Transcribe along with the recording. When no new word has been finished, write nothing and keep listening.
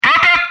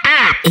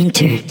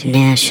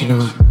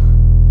International.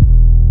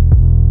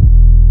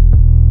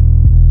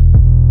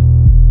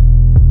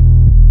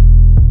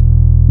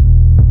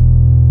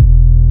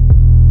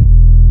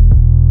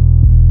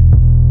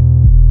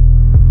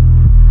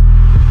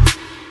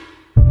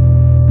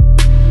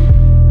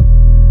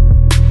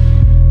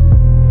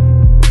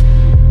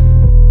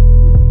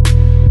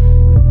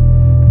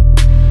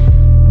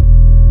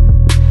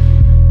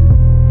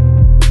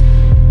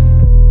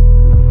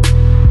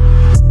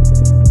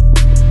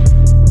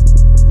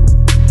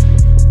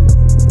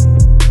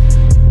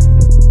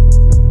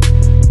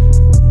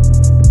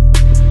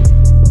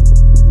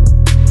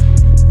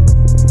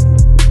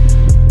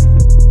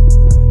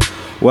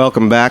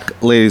 Welcome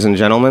back, ladies and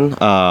gentlemen.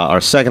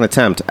 Our second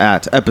attempt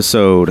at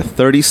episode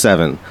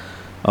 37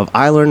 of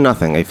I Learn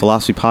Nothing, a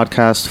philosophy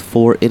podcast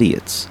for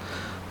idiots.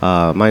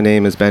 My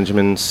name is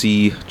Benjamin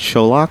C.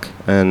 Cholak,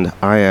 and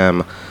I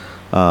am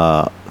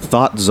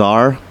thought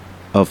czar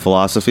of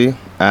philosophy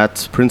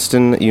at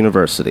Princeton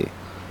University,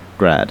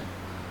 grad.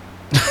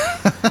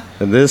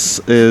 And this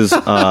is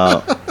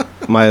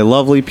my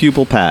lovely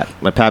pupil, Pat,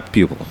 my papped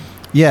pupil.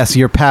 Yes,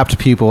 your papped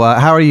pupil.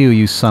 How are you,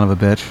 you son of a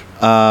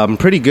bitch?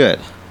 Pretty good.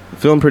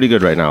 Feeling pretty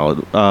good right now.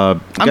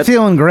 I'm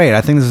feeling great. I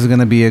think this is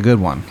going to be a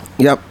good one.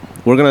 Yep.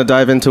 We're going to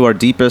dive into our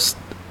deepest,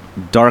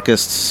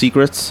 darkest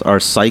secrets, our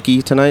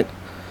psyche tonight.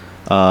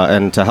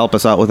 And to help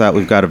us out with that,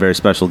 we've got a very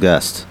special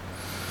guest.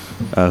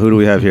 Who do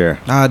we have here?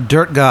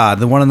 Dirt God,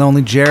 the one and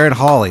only Jared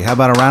Hawley. How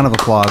about a round of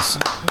applause?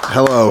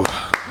 Hello,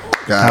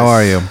 guys. How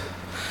are you?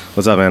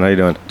 What's up, man? How you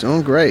doing?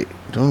 Doing great.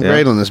 Doing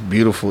great on this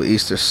beautiful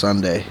Easter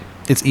Sunday.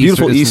 It's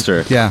Beautiful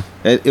Easter. Easter. Yeah.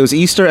 It was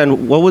Easter,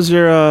 and what was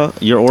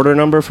your order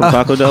number from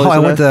Taco Deli? I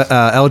went to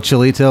El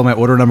Chilito. My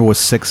order number was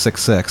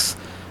 666.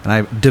 And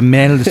I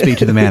demanded to speak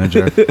to the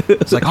manager.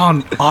 It's like,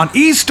 on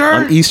Easter?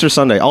 On Easter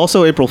Sunday.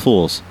 Also April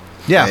Fool's.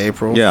 Yeah.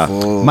 April Yeah.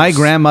 Fools. My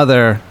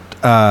grandmother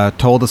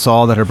told us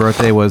all that her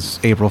birthday was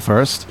April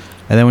 1st.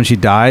 And then when she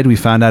died, we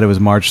found out it was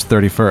March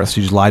 31st.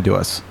 She just lied to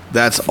us.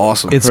 That's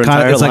awesome. It's Her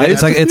kind of entire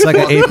it's like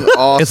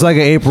Awesome. it's like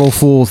an April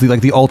Fool's, like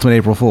the ultimate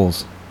April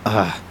Fool's.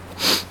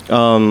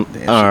 All she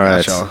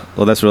right. got y'all.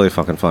 Well, that's really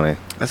fucking funny.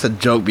 That's a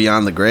joke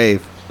beyond the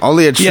grave.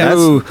 Only a Yeah,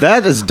 true,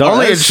 That is dark.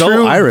 only a That's so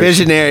true Irish.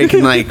 visionary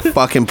can like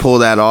fucking pull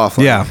that off.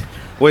 Like, Yeah,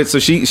 Wait, so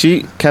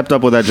she kept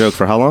up with that joke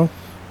for how long?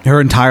 her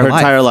entire Her life.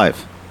 entire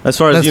life. As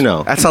far as That's- you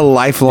know. that's a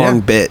lifelong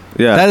Yeah. bit.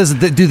 Yeah. That is,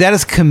 dude. That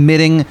is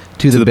committing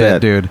to the the bit,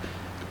 bit. dude.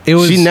 It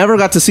was She never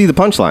got to see the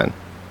punchline.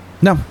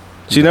 no.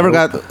 She never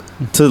got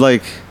to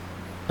like.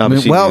 I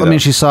mean,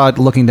 she saw it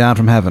looking down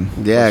from heaven.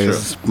 Yeah,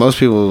 That's 'cause most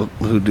people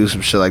who do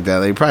some shit like that,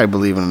 they probably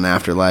believe in an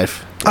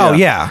afterlife. Oh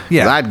yeah, 'Cause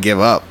yeah. I'd give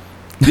up.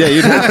 Yeah,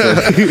 you'd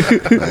have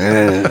to.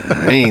 Man,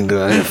 I ain't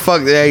doing it.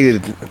 Fuck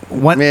that.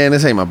 One- Man,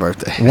 this ain't my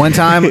birthday. One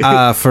time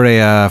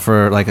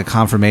for like a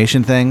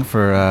confirmation thing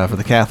for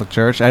the Catholic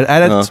Church, I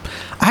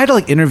had to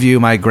like interview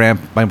my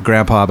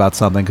grandpa about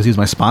something because he was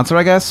my sponsor,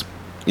 I guess.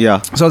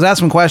 Yeah. So I was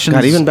asking questions.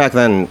 God, even back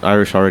then,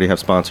 Irish already have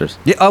sponsors.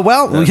 Yeah,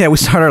 we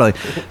start early.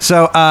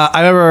 So I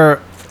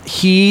remember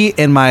he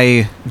and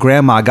my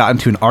grandma got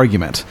into an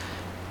argument.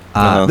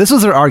 This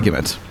was their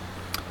argument.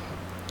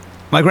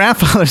 My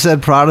grandfather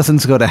said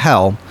Protestants go to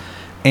hell,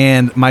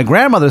 and my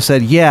grandmother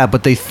said, yeah,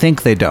 but they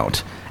think they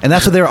don't. And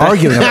that's what they were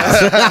arguing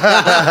about.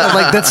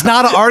 Like, that's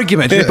not an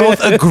argument. You're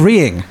both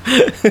agreeing.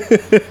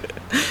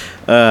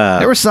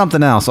 There was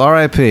something else.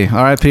 R.I.P.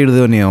 R.I.P. to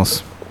the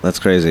O'Neills. That's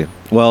crazy.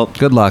 Well,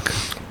 Good luck.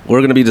 we're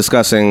going to be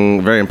discussing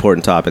a very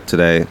important topic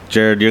today.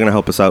 Jared, you're going to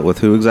help us out with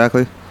who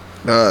exactly?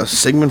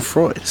 Sigmund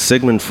Freud.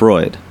 Sigmund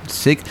Freud.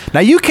 Now,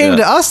 you came Yeah.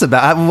 to us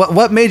about...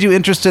 What made you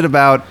interested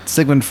about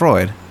Sigmund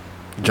Freud?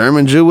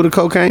 German Jew with a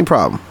cocaine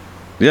problem.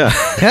 Yeah.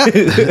 Yeah,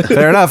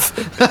 fair enough.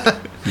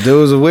 Dude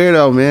was a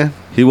weirdo, man.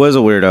 He was a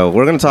weirdo.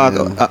 We're going to talk.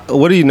 Yeah.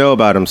 What do you know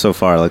about him so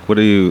far? Like, what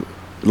do you.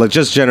 Like,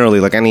 just generally,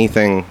 like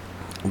anything.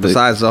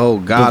 Besides the whole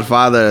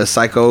Godfather,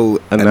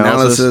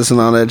 psychoanalysis and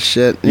all that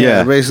shit.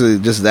 Yeah. Basically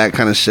just that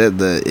kind of shit.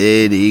 The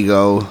id,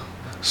 ego,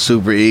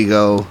 super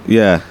ego.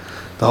 Yeah.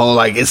 The whole,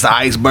 like, it's the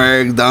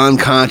iceberg, the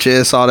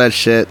unconscious, all that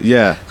shit.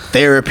 Yeah.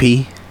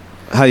 Therapy.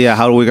 How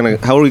are we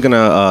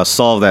gonna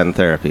solve that in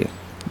therapy?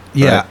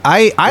 Yeah, Right. I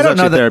It's don't actually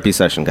know a that. therapy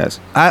session, guys.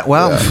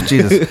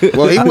 Jesus.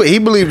 Well, he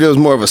believed it was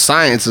more of a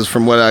science, is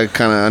from what I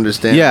kind of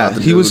understand. Yeah, about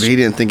the he dude. was- He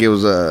didn't think it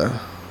was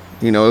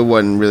it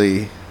wasn't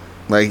really,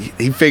 like,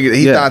 he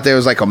Yeah. thought there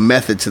was like a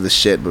method to the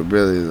shit, but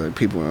really, like,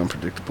 people are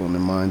unpredictable in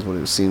their minds. What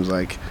it seems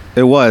like.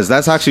 It was.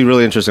 That's actually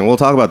really interesting. We'll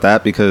talk about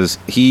that because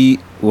he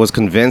was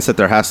convinced that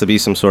there has to be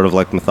some sort of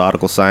like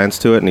methodical science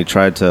to it, and he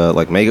tried to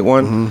like make it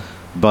one.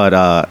 Mm-hmm.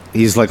 But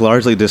he's like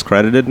largely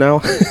discredited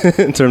now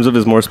in terms of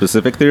his more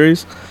specific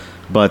theories.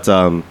 But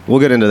we'll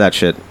get into that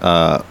shit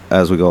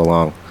as we go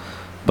along.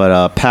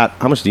 But Pat,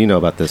 how much do you know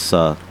about this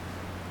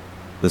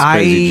this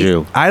crazy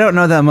Jew? I don't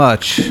know that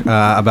much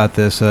about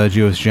this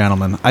Jewish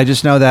gentleman. I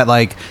just know that,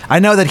 like, I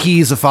know that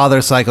he's a father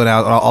of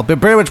psychoanalysis.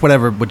 Pretty much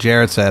what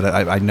Jared said,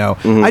 I know.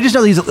 Mm-hmm. I just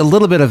know he's a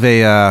little bit of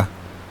a.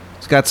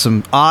 He's got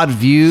some odd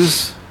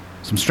views,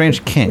 some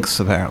strange kinks,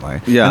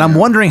 apparently. Yeah. And I'm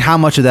wondering how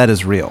much of that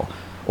is real,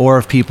 or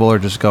if people are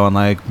just going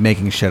like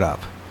making shit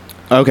up.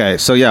 Okay,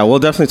 so yeah, we'll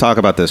definitely talk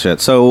about this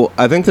shit. So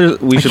I think we I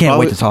should can't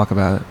probably wait to talk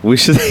about it. We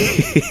should.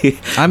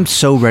 I'm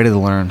so ready to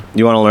learn.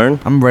 You want to learn?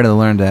 I'm ready to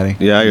learn, Daddy.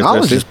 Yeah, you're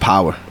Knowledge thirsty. is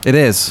power. It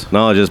is.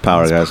 Knowledge is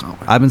power, guys. Power.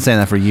 I've been saying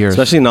that for years.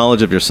 Especially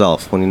knowledge of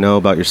yourself. When you know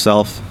about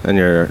yourself and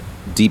your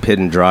deep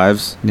hidden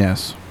drives,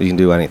 Yes. you can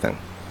do anything.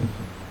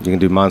 You can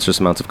do monstrous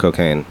amounts of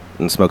cocaine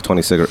and smoke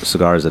 20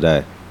 cigars a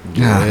day.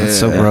 Yeah, that's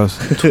so Yeah.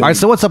 gross. All right,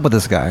 so what's up with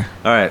this guy?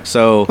 All right,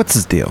 so What's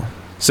his deal?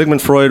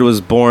 Sigmund Freud was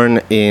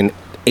born in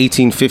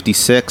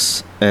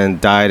 1856 and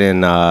died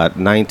in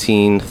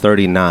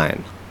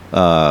 1939.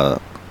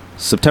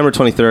 September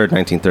 23rd,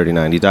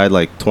 1939. He died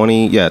like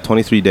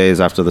 23 days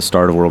after the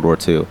start of World War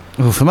II.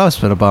 Oof, it must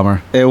have been a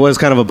bummer. It was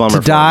kind of a bummer.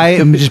 To die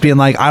and just being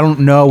like, I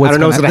don't know what's what's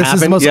going to gonna happen. This is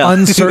the happen. most Yeah.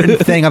 uncertain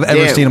thing I've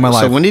ever Damn, seen in my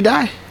life. So when did he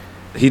die?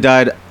 He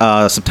died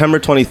September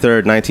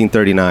 23rd,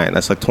 1939.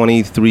 That's like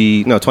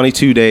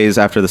 22 days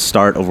after the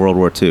start of World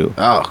War II.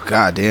 Oh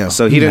god damn.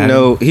 So he didn't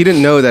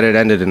know that it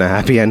ended in a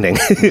happy ending.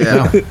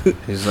 yeah.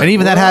 He's like, And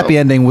even that "Whoa." happy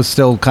ending was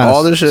still kind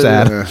All of this shit.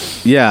 sad.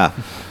 Yeah,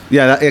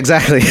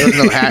 exactly. It was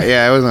no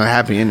it wasn't a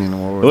happy ending.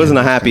 It wasn't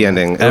a happy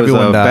ending. It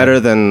Everyone was died. better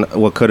than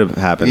what could have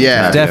happened.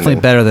 Yeah. Happy Definitely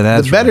ending. better than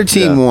that. The better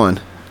team Yeah. won.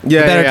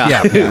 Yeah, better-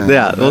 yeah, yeah.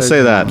 yeah. We'll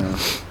say that.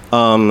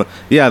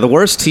 The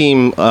worst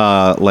team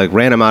like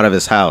ran him out of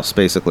his house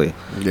basically.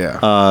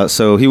 Yeah.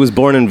 So he was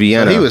born in So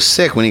Vienna. he was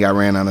sick when he got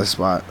ran on the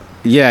spot.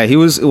 Yeah, he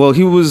was. Well,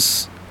 he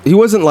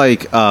wasn't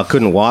like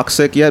couldn't walk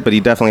sick yet, but he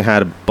definitely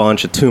had a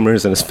bunch of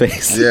tumors in his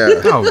face.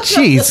 Yeah. Oh,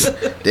 jeez.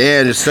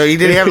 Yeah. So he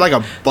didn't have like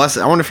a bust.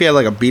 I wonder if he had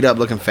like a beat up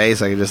looking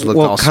face. Like it just looked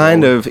all Well,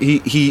 kind swollen. of.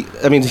 He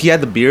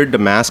had the beard to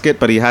mask it,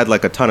 but he had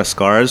like a ton of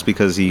scars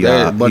because he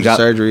Yeah, a bunch he of got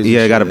surgeries and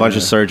Yeah, he got a shit, bunch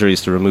of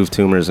surgeries to remove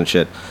tumors and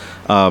shit.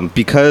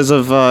 Because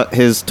of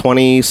his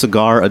 20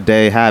 cigar a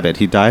day habit,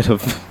 he died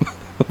of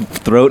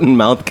throat and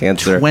mouth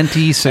cancer.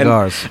 20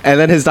 cigars. And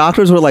then his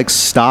doctors were like,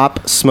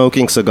 "Stop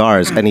smoking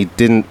cigars," and he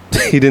didn't.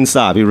 He didn't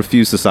stop. He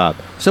refused to stop.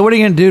 So what are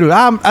you going to do?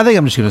 I think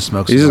I'm just going to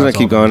smoke He's just gonna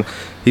cigars keep all going. day.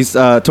 He's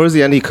towards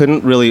the end. He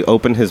couldn't really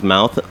open his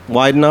mouth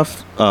wide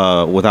enough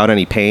without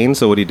any pain.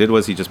 So what he did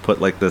was he just put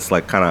like this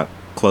like kind of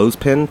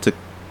clothespin to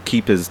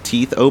keep his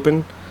teeth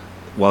open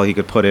while he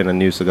could put in a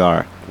new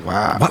cigar.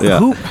 Wow. What?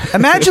 Yeah.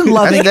 Imagine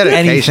loving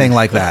dedication. anything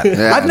like that.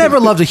 Yeah. I've never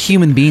loved a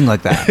human being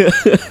like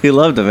that. He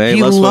loved it, man. He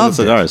He loves smoking loved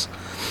it. cigars.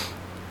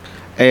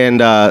 And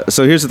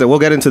so here's the thing. We'll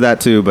get into that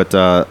too.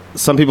 But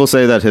some people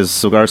say that his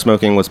cigar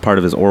smoking was part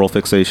of his oral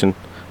fixation,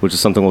 which is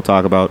something we'll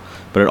talk about.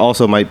 But it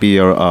also might be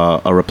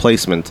a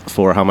replacement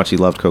for how much he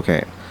loved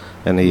cocaine.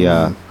 And he,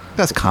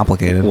 That's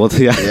complicated. well,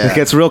 yeah, Yeah. it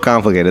gets real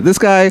complicated. This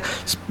guy,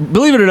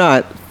 believe it or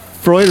not,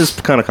 Freud is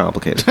kind of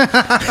complicated.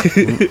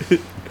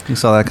 You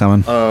saw that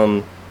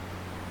coming.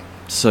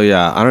 So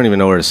yeah, I don't even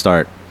know where to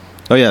start.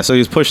 Oh yeah, so he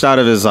was pushed out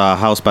of his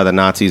house by the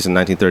Nazis in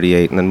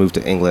 1938, and then moved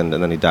to England,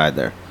 and then he died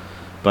there.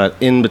 But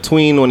in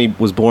between when he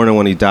was born and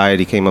when he died,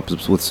 he came up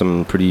with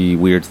some pretty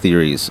weird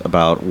theories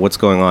about what's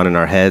going on in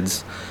our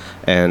heads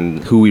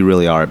and who we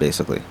really are,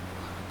 basically.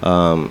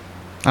 I'm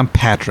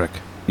Patrick.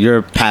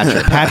 You're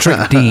Patrick,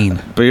 Patrick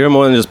Dean. but you're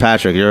more than just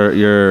Patrick.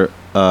 You're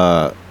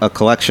a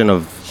collection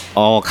of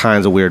all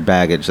kinds of weird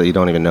baggage that you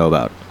don't even know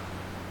about.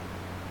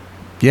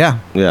 Yeah,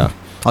 Yeah.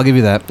 I'll give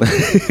you that.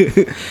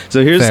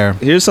 So Fair.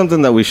 here's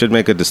something that we should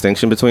make a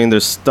distinction between.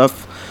 There's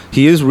stuff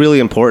he is really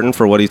important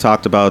for what he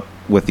talked about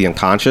with the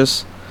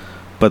unconscious,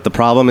 but the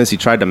problem is he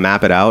tried to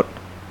map it out,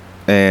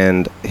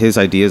 and his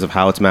ideas of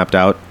how it's mapped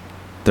out,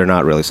 they're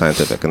not really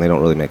scientific and they don't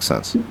really make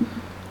sense.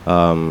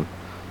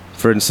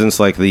 For instance,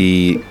 like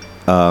the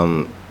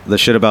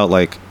shit about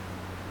like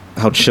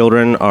how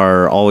children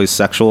are always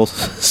sexual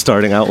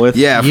starting out with.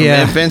 Yeah. From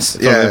Yeah. infants.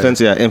 From Yeah. infants,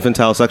 yeah,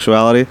 infantile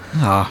sexuality.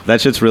 Ah. That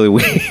shit's really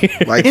weird.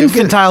 Like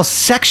Infantile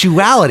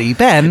sexuality,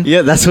 Ben.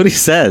 Yeah, that's what he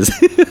says.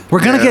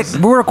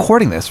 We're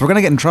recording this. We're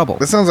gonna get in trouble.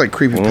 That sounds like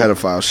creepy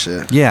pedophile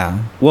shit. Yeah.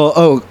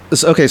 Well,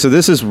 okay, so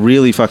this is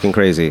really fucking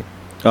crazy.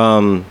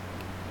 So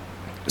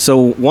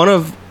one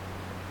of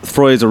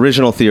Freud's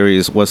original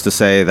theories was to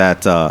say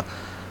that a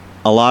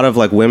lot of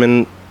like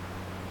women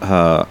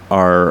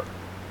are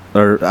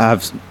or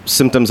have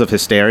symptoms of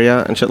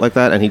hysteria and shit like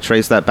that, and he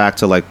traced that back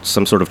to like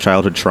some sort of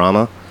childhood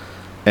trauma.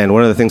 And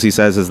one of the things he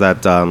says is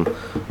that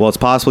well, it's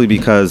possibly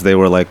because they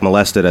were like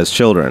molested as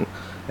children,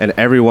 and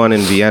everyone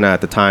in Vienna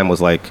at the time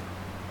was like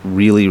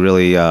really,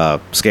 really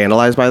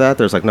scandalized by that.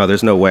 There's like, no,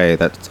 there's no way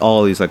that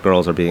all these like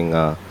girls are being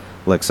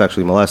like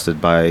sexually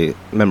molested by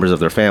members of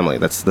their family.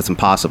 That's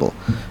impossible.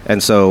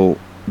 And so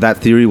that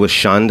theory was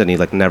shunned, and he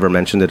like never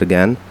mentioned it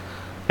again.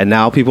 And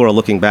now people are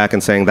looking back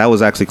and saying that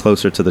was actually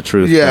closer to the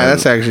truth. Yeah, than,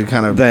 that's actually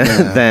kind of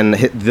than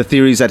the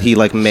theories that he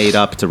like made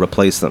up to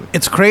replace them.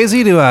 It's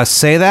crazy to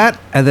say that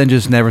and then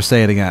just never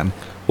say it again.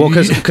 Well,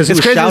 because it it's was crazy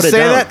to shouted say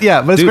down. that.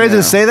 Yeah, but it's Dude, crazy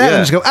to say that yeah.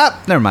 and just go,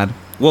 never mind.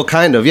 Well,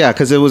 kind of, yeah,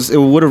 because it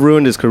would have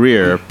ruined his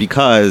career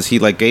because he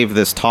like gave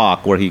this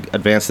talk where he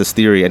advanced this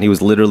theory, and he was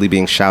literally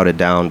being shouted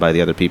down by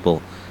the other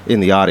people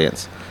in the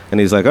audience. And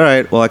he's like, all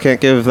right, well, I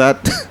can't give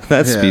that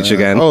speech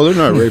again. Oh, they're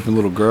not raping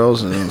little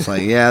girls, and it's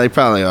like, yeah, they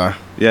probably are.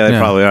 Yeah, they Yeah.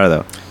 probably are,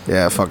 though.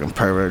 Yeah, fucking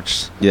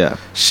perverts, Yeah.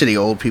 shitty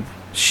old people.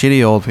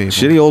 Shitty old people.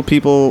 Shitty old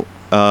people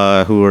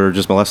who are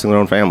just molesting their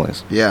own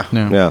families. Yeah.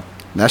 Yeah.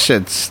 That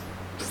shit's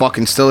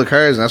fucking still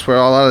occurs, and that's where a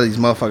lot of these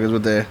motherfuckers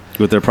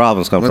with their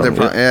problems come from.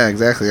 Yeah,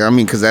 exactly. I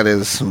mean, because that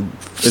is some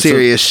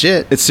serious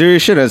shit. It's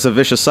serious shit, and it's a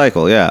vicious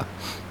cycle. Yeah.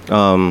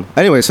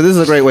 Anyway, so this is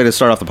a great way to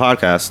start off the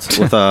podcast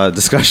with a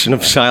discussion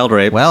of child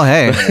rape. Well,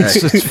 hey,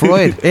 it's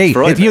Freud. Hey,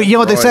 Freud, if you know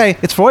what they say,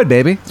 it's Freud,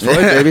 baby. It's Freud,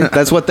 baby.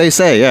 That's what they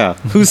say. Yeah.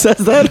 Who says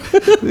that?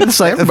 It's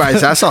like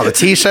I saw the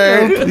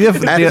T-shirt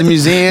at the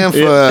museum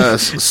for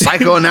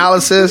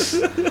psychoanalysis.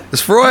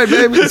 It's Freud,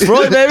 baby. It's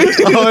Freud, baby.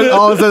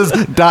 all it says ...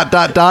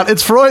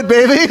 It's Freud,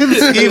 baby.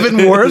 It's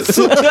even worse.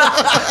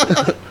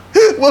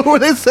 What were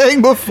they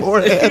saying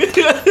beforehand?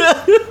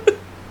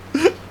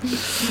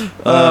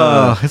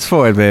 It's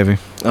Freud, baby.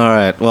 All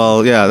right.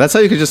 Well, yeah, that's how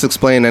you could just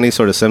explain any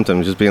sort of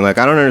symptom. Just being like,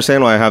 I don't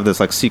understand why I have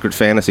this like secret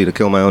fantasy to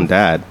kill my own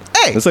dad.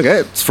 Hey, it's like, hey,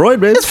 it's Freud,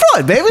 baby. It's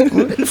Freud,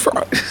 baby.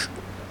 Freud.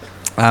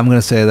 I'm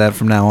gonna say that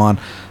from now on.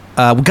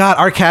 God,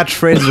 our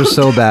catchphrases are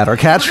so bad. Our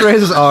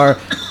catchphrases are,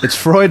 "It's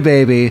Freud,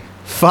 baby."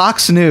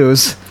 Fox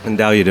News. And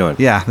how you doing?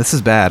 Yeah, this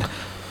is bad.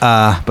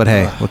 But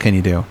hey, what can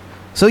you do?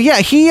 So yeah,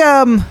 he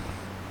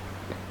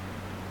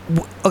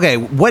okay,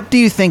 what do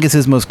you think is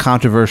his most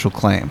controversial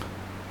claim?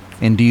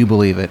 And do you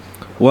believe it?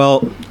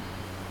 Well,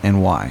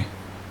 and why?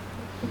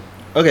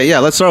 Okay, yeah,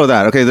 let's start with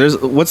that. Okay,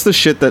 what's the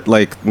shit that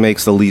like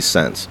makes the least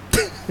sense?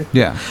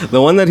 Yeah.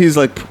 The one that he's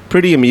like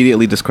pretty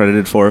immediately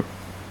discredited for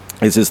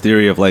is his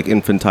theory of like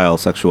infantile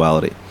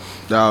sexuality.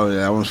 Oh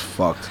yeah, that one's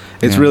fucked.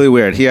 It's really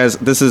weird.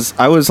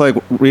 I was like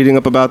reading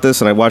up about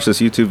this and I watched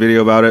this YouTube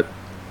video about it,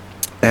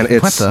 and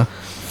it's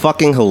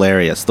fucking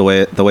hilarious the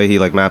way he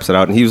like maps it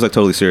out. And he was like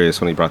totally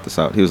serious when he brought this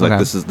out. He was like,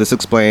 this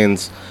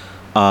explains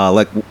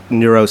like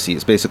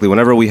neuroses. Basically,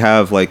 whenever we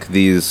have like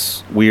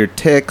these weird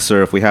tics,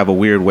 or if we have a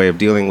weird way of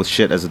dealing with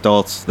shit as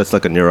adults, that's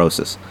like a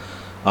neurosis.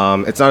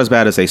 It's not as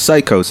bad as a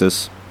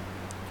psychosis.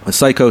 A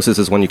psychosis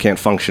is when you can't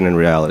function in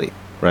reality,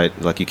 right?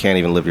 Like you can't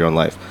even live your own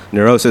life.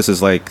 Neurosis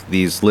is like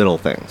these little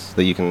things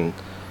that you can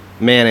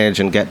manage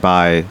and get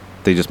by.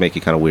 They just make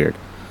you kind of weird.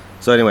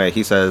 So anyway,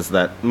 he says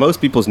that most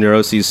people's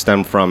neuroses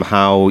stem from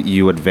how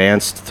you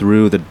advanced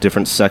through the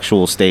different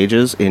sexual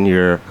stages in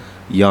your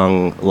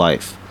young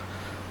life.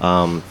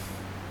 And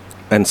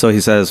so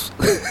he says,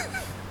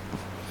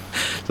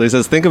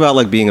 think about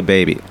like being a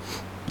baby.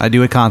 I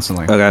do it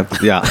constantly. Okay,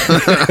 yeah.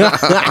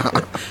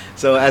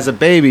 So as a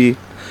baby,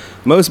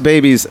 most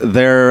babies,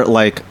 their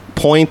like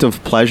point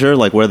of pleasure,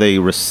 like where they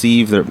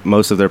receive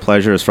most of their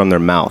pleasure, is from their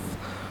mouth,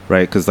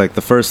 right? Because like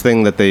the first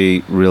thing that they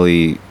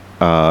really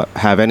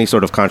have any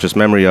sort of conscious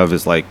memory of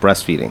is like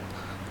breastfeeding,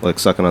 like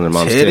sucking on their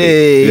mom's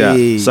titty.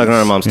 Yeah, sucking on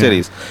their mom's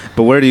titties.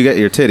 But where do you get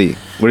your titty?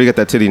 Where do you get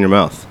that titty in your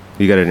mouth?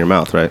 You get it in your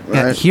mouth, right?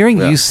 Yeah, hearing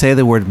you say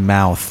the word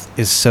mouth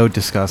is so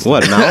disgusting.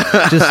 What, mouth?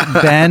 Just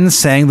Ben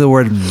saying the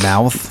word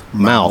mouth.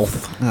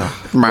 Mouth.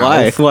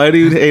 Why? Why do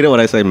you hate it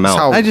when I say mouth?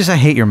 I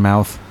hate your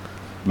mouth.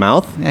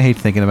 Mouth? I hate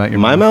thinking about your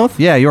mouth. My mouth?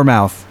 Yeah, your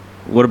mouth.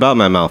 What about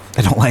my mouth?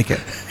 I don't like it.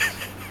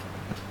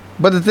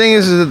 But the thing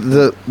is,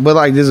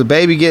 there's a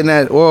baby getting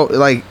that oil.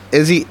 Like,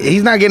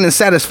 he's not getting the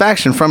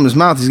satisfaction from his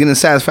mouth. He's getting the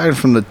satisfaction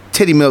from the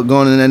titty milk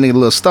going in that nigga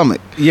little stomach.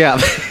 Yeah,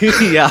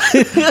 yeah,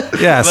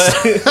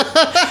 yes.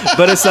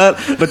 But it's not.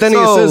 But then he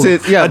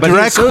associates. Yeah, a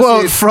direct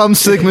quote from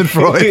Sigmund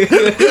Freud.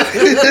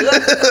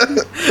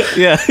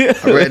 Yeah,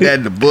 I read that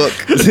in the book.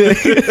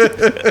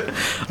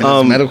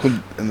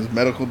 In his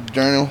medical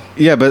journal.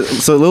 Yeah, but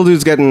so little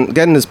dude's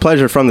getting his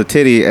pleasure from the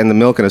titty and the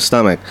milk in his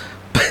stomach.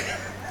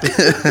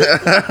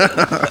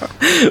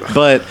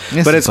 but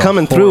it's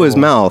coming through his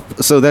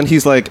mouth. So then he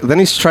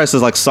tries to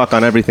like suck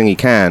on everything he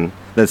can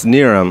that's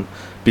near him,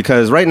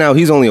 because right now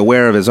he's only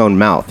aware of his own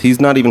mouth.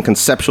 He's not even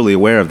conceptually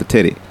aware of the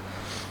titty.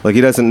 Like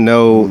he doesn't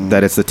know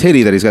that it's the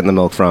titty that he's getting the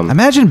milk from.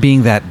 Imagine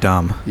being that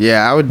dumb.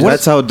 Yeah, I would.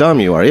 That's how dumb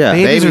you are. Yeah,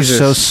 babies are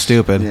so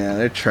stupid. Yeah,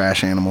 they're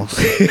trash animals.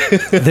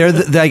 They're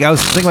like, I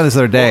was thinking about this the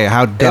other day.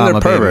 How dumb a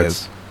baby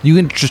is. You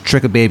can just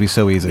trick a baby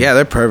so easy. Yeah,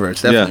 they're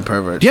perverts. Definitely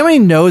perverts. Do you know how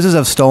many noses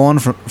I've stolen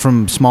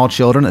from small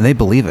children, and they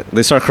believe it?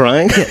 They start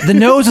crying? Yeah, the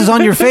nose is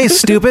on your face,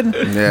 stupid.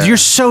 Yeah. You're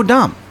so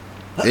dumb.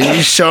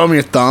 You show them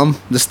your thumb,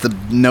 just the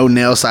no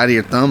nail side of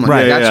your thumb. Like,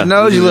 right. Got your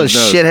nose, you little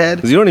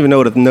shithead. You don't even know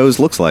what a nose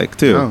looks like,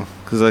 too.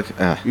 Because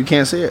you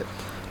can't see it.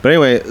 But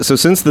anyway, so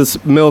since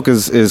this milk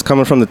is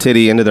coming from the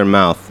titty into their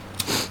mouth,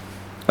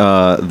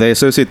 they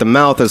associate the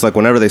mouth as like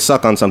whenever they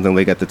suck on something,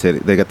 they get the titty.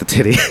 They get the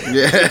titty.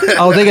 Yeah.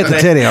 Oh, they get the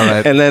titty. All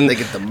right. And then they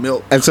get the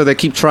milk. And so they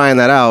keep trying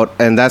that out,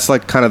 and that's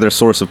like kind of their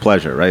source of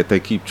pleasure, right? They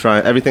keep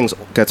trying. Everything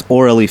gets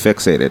orally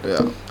fixated.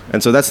 Yeah.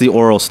 And so that's the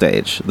oral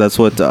stage. That's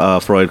what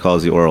Freud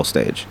calls the oral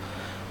stage.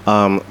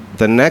 So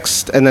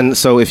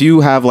if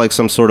you have like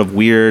some sort of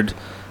weird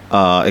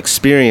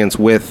experience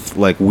with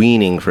like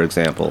weaning, for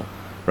example,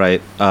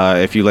 right?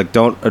 If you like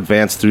don't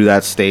advance through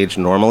that stage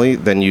normally,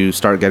 then you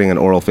start getting an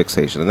oral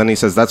fixation. And then he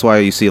says that's why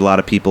you see a lot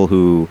of people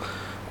who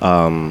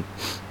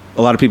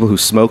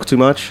smoke too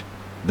much.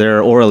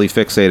 They're orally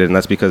fixated, and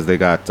that's because they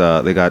got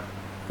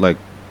like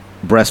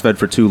breastfed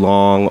for too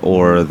long,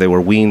 or they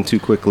were weaned too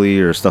quickly,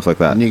 or stuff like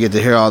that. And you get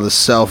to hear all the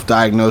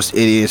self-diagnosed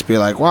idiots be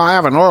like, "Well, I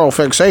have an oral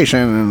fixation,"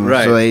 and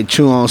Right. so they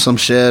chew on some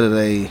shit, or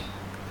they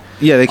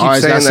Yeah, they keep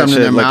always saying got that something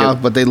shit in their like mouth,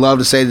 but they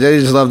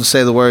just love to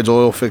say the words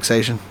oral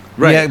fixation.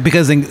 Right. Yeah,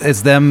 because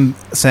it's them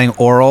saying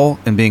oral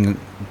and being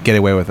get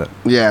away with it.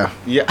 Yeah,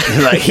 yeah,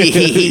 like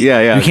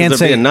yeah. You can't 'cause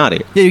say they're being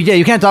naughty. Yeah,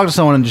 you can't talk to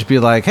someone and just be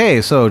like,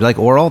 "Hey, so like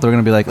oral?" They're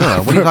gonna be like,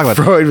 "Oh, what are you talking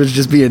about?" Freud was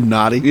just being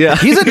naughty. Yeah,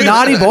 He's a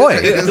naughty boy.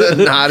 He's a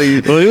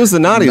naughty. well, he was the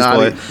naughtiest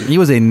Naughty. boy. He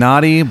was a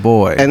naughty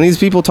boy. And these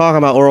people talking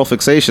about oral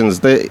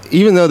fixations,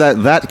 even though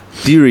that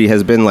theory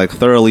has been like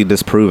thoroughly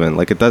disproven,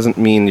 like it doesn't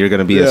mean you're going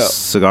to be a Yeah.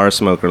 cigar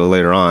smoker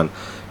later on.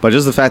 But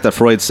just the fact that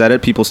Freud said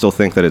it, people still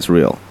think that it's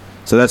real.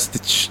 So that's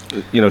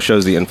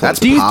shows the influence. That's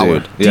of this power.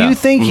 dude. Do Yeah. you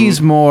think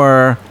he's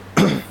more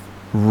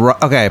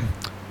okay?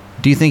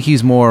 Do you think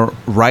he's more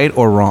right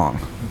or wrong?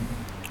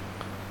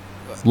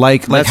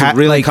 Like That's a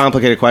really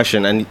complicated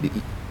question, and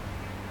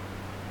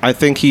I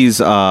think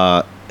he's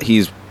right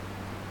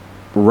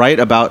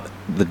about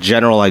the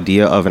general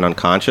idea of an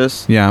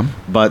unconscious. yeah.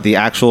 But the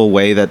actual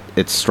way that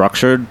it's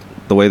structured,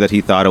 the way that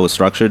he thought it was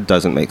structured,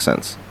 doesn't make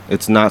sense.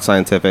 It's not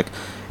scientific.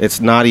 It's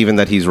not even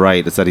that he's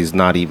right. It's that he's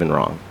not even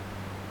wrong,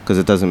 because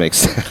it doesn't make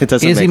sense. It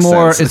doesn't Is he make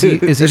more? sense.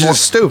 Is he It's more?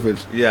 just stupid.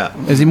 Yeah.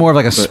 Is he more of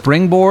like a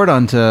springboard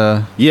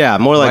onto? Yeah,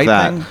 more like Right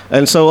that. thing?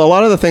 And so a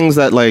lot of the things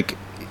that like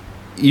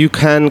you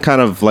can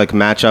kind of like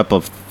match up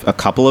of a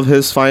couple of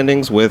his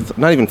findings with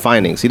not even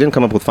findings. He didn't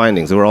come up with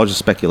findings. They were all just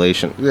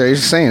speculation. Yeah, he's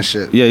just saying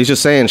shit. Yeah, he's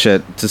just saying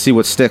shit to see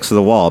what sticks to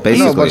the wall, You know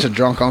basically. a bunch of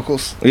drunk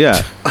uncles.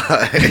 Yeah.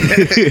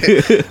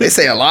 They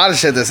say a lot of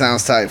shit that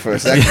sounds tight for a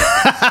second,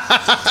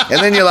 and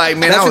then you're like,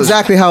 man, That's that was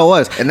exactly how it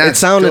was. and It that's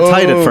sounded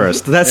tight at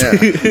first. That's Yeah.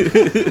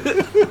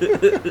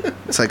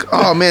 It's like,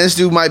 oh man, this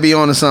dude might be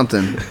onto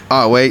something.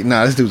 Oh wait,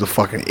 nah, this dude's a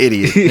fucking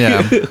idiot.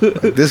 Yeah.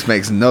 Like, this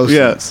makes no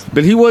yeah. sense.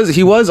 But he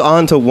was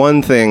onto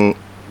one thing,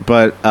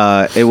 but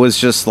it was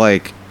just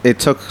like it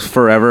took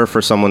forever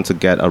for someone to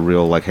get a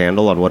real like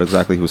handle on what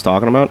exactly he was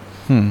talking about.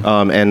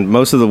 And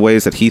most of the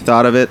ways that he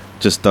thought of it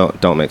just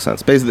don't make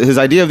sense. Basically, his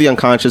idea of the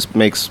unconscious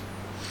makes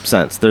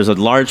sense. There's a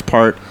large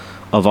part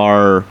of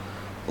our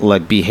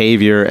like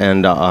behavior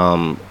and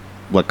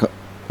like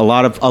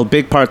a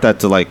big part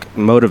that like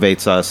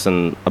motivates us,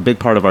 and a big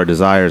part of our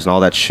desires and all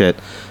that shit.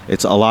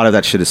 It's a lot of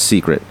that shit is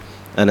secret,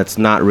 and it's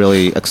not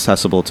really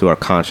accessible to our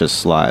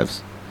conscious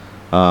lives.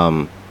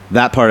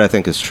 That part I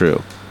think is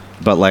true,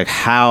 but like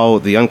how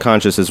the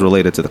unconscious is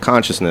related to the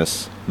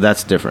consciousness,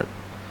 that's different.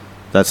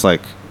 That's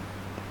like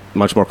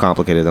much more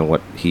complicated than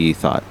what he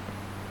thought.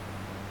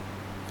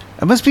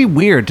 It must be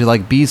weird to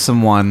like be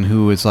someone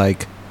who is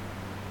like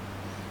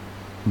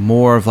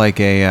more of like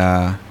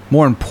a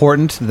more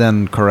important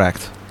than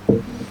correct.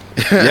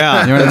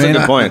 Yeah, You know what that's I mean? a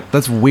good point.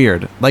 That's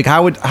weird. Like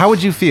how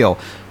would you feel?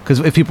 Because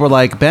if people were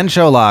like Ben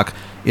Sholok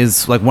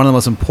is like one of the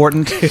most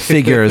important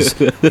figures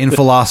in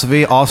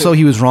philosophy. Also,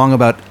 he was wrong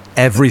about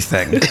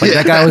everything. Like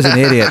that guy was an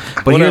idiot.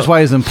 But Well, here's no.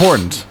 why he's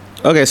important.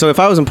 Okay, so if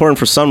I was important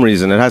for some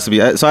reason, it has to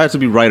be. So I have to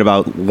be right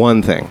about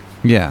one thing.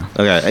 Yeah.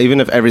 Okay, even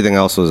if everything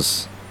else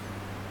was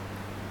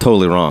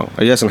totally wrong.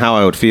 Are you asking how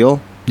I would feel?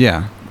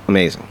 Yeah.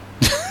 Amazing.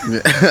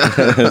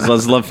 I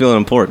just love feeling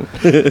important.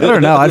 I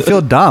don't know. I'd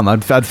feel dumb.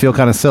 I'd feel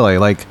kind of silly.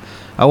 Like,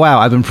 oh wow,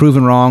 I've been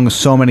proven wrong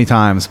so many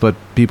times, but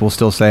people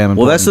still say I'm important.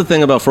 Well, that's the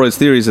thing about Freud's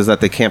theories is that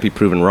they can't be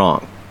proven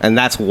wrong, and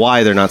that's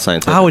why they're not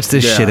scientific. Oh, it's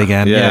this Yeah. shit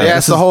again. Yeah. Yeah. Yeah,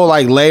 it's the whole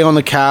like lay on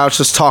the couch,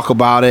 let's talk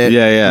about it.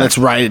 Yeah, yeah. Let's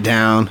write it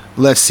down.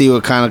 Let's see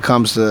what kind of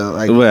comes to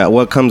like. Yeah,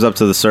 what comes up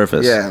to the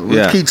surface? Yeah,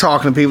 let's keep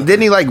talking to people.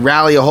 Didn't he like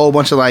rally a whole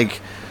bunch of like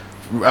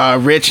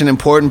rich and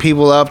important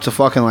people up to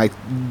fucking like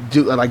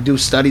do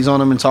studies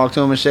on them and talk to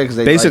them and shit? Because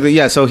they Basically, like,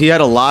 yeah. So he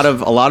had a lot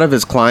of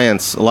his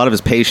clients, a lot of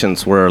his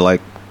patients were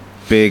like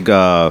big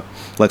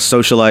like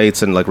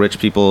socialites and like rich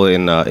people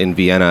in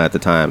Vienna at the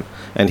time,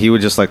 and he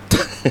would just like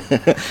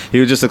he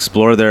would just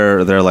explore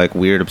their like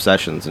weird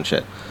obsessions and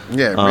shit.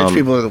 yeah, rich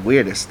people are the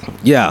weirdest.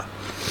 Yeah.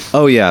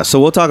 Oh yeah.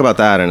 So we'll talk about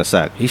that in a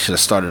sec. He should have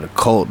started a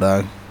cult,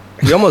 dog.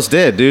 He almost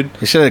did, dude.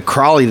 He should have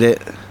Crawley'd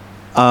it.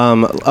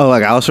 Oh,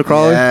 like Aleister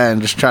Crowley? Yeah,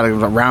 and just try to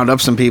round up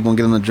some people and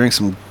get them to drink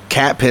some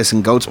cat piss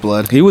and goat's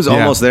blood. He was Yeah.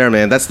 almost there,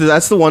 man. That's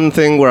the one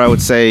thing where I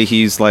would say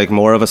he's like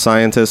more of a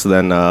scientist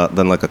than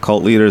like a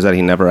cult leader, is that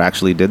he never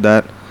actually did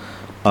that.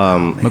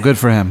 But good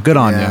for him. Good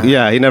on Yeah. you.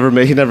 Yeah, he never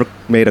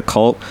made a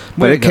cult,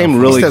 but Way it to go. came He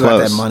really still got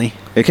close. that money.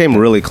 It came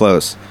really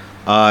close.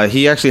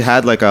 He actually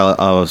had like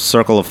a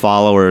circle of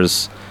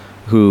followers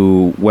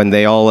who, when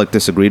they all like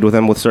disagreed with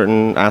him with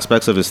certain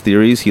aspects of his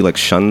theories, he like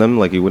shunned them,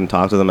 like he wouldn't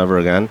talk to them ever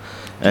again.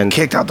 And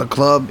Kicked out the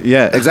club.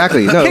 yeah,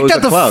 exactly. No, it Kicked was out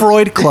a the club.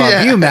 Freud Club. Yeah.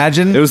 Can you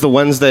imagine? It was the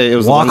Wednesday. It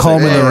was Walk the Wednesday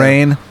home in the club.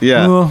 rain.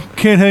 Yeah. Oh,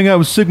 can't hang out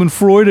with Sigmund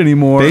Freud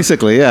anymore.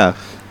 Basically, yeah.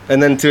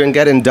 And then to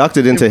get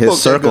inducted into You his fucking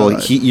circle,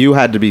 God. you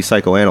had to be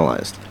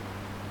psychoanalyzed.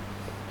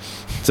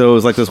 So it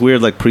was like this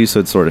weird like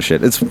priesthood sort of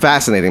shit. It's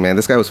fascinating, man.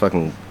 This guy was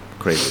fucking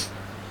crazy.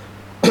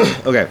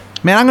 Okay.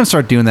 Man, I'm gonna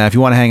start doing that. If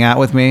you want to hang out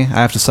with me,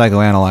 I have to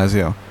psychoanalyze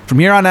you. From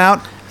here on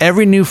out,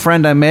 every new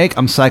friend I make,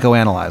 I'm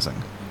psychoanalyzing.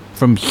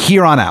 From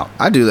here on out.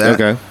 I do that.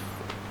 Okay.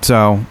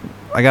 So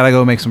I gotta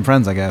go make some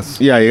friends, I guess.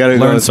 Yeah, you gotta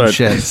go Learn and some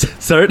start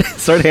shit.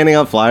 start handing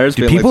out flyers.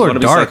 Dude, being people like, are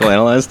 "Do you wanna be dark."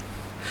 psychoanalyzed.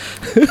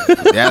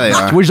 Yeah, they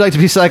are. Would you like to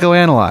be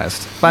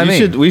psychoanalyzed by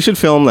me? We should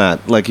film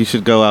that. Like, you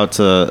should go out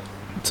to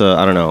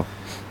I don't know,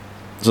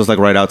 just like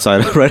right outside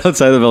the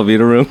Velveeta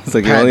room. It's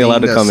like you're only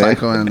allowed to come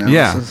in.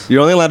 Yeah.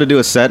 You're only allowed to do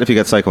a set if you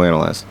get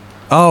psychoanalyzed.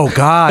 Oh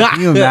God,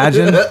 can you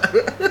imagine?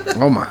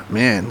 Oh my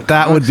man,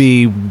 That would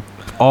be.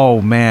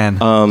 Oh man.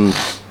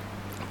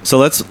 So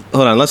let's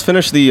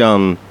finish the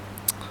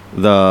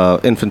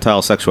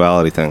infantile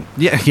sexuality thing.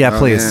 yeah.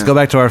 Please yeah. go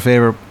back to our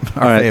favorite.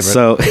 All right.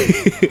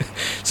 favorite.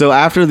 So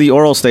after the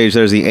oral stage,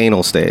 there's the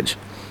anal stage.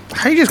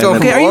 how you just go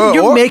And from then-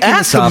 you're making ass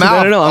this to up.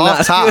 mouth No, I'm off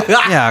not. top?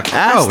 yeah,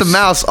 Ass to gross.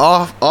 mouth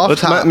off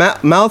It's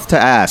top. mouth to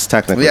ass,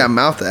 technically. Yeah,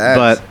 mouth to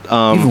ass.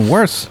 But Even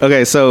worse.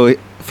 okay, so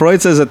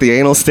Freud says that the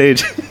anal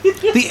stage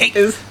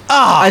The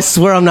I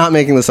swear I'm not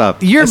making this up.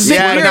 You're I swear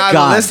yeah, to no, the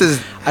God. list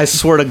is. I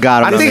swear to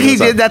God, I'm I not think making he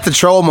this did up. that to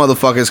troll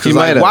motherfuckers. He Because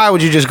might like, have. why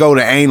would you just go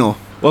to anal?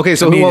 Okay,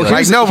 so Immediately.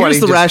 here's, Like, nobody here's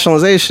the just-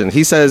 rationalization.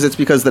 He says it's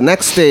because the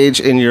next stage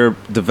in your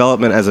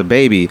development as a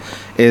baby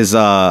is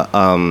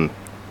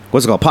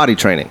what's it called? Potty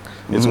training.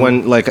 It's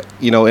when, like,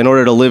 you know, in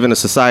order to live in a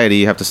society,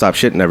 you have to stop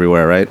shitting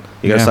everywhere, right?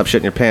 You gotta Yeah. stop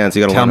shitting your pants.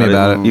 You gotta Tell learn me how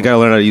to, about it. You gotta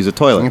learn how to use a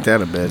toilet. Ain't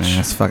that a bitch? Man,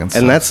 that's fucking.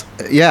 And that's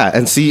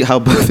and see how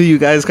both of you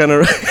guys kind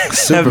of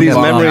have these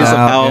bummed memories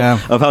out,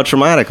 of how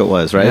traumatic it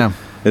was, right? Yeah.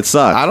 It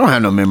sucked. I don't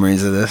have no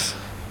memories of this.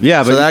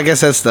 Yeah, So but I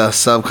guess that's the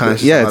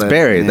subconscious. yeah, all it's that-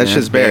 buried. yeah, That shit's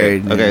it's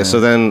buried. Okay, yeah. so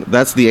then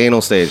that's the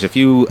anal stage. If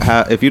you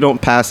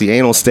don't pass the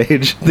anal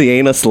stage, the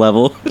anus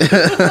level, you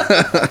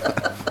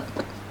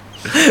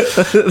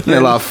had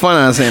a lot of fun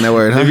on saying that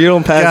word, huh? if you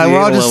don't pass Yeah, the we're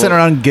all anal just sitting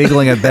level, around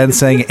giggling at Ben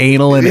saying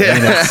anal and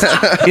anus.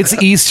 It's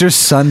Easter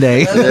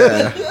Sunday.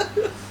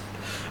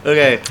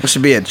 okay, We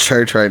should be at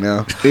church right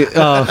now.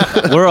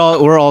 we're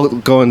all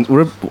going.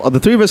 The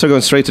three of us are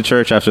going straight to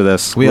church after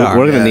this. We are.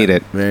 We're gonna Yeah, need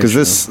it very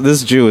because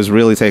this Jew is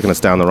really taking us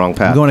down the wrong I'm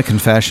path. going to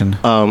confession.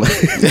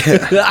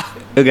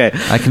 Okay,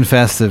 I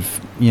confess to,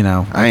 you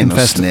know, I ain't no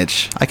confess to-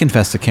 snitch. I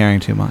confess to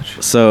caring too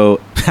much. so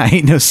I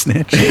ain't no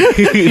snitch.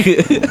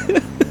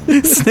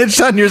 Snitch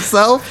on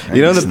yourself?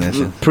 you know the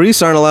Snitching.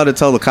 priests aren't allowed to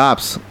tell the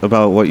cops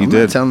about what you I'm did.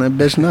 not telling that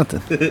bitch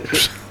nothing.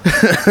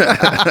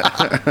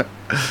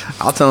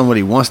 I'll tell him what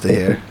he wants to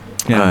hear.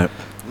 Yeah. All right.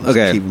 Let's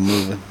Okay. keep it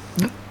moving.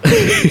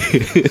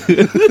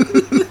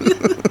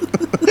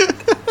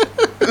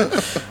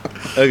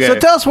 Okay. So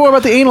tell us more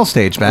about the anal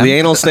stage, man. The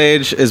anal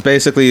stage is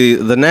basically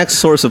the next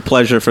source of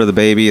pleasure for the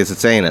baby is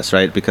its anus,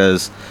 right?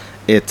 Because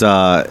it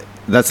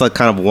that's like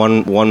kind of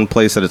one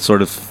place that it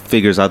sort of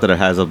figures out that it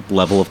has a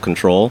level of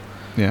control.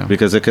 Yeah.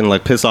 Because it can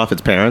like piss off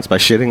its parents by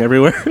shitting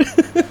everywhere.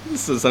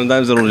 So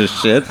sometimes it'll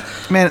just shit.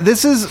 Man,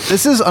 this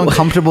is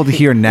uncomfortable to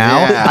hear now.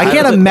 Yeah. I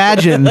can't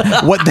imagine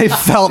what they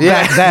felt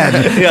back then.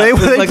 Yeah, they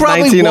this is they like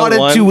probably wanted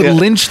 1901, to yeah.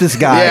 lynch this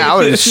guy. Yeah, I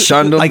would have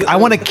shunned him. Like, I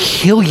want to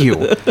kill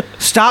you.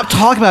 Stop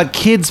talking about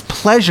kids'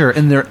 pleasure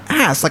in their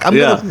ass. Like, I'm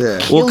Yeah. gonna Yeah.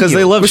 kill Well, because you.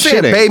 they love We're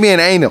saying shitting. baby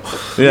and anal.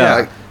 Yeah.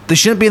 like, They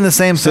shouldn't be in the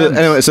same So sentence.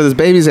 anyway, so this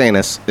baby's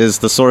anus is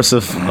the source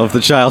of the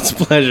child's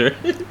pleasure.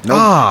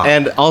 Ah.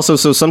 And also,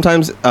 so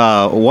sometimes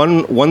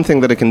one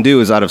thing that it can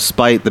do is out of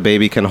spite, the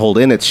baby can hold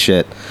in its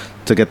shit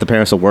to get the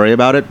parents to worry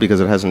about it because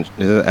it hasn't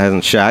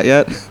shat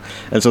yet.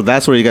 And so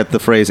that's where you get the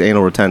phrase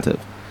anal retentive.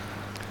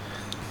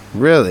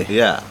 really?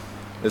 Yeah.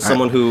 It's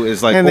someone who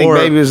is I like, didn't think or,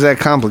 baby was that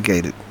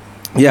complicated.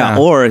 yeah, Yeah.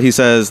 or he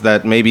says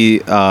that maybe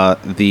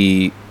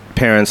the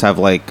parents have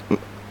like,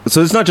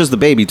 so it's not just the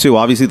baby too.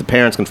 Obviously, the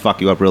parents can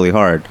fuck you up really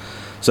hard.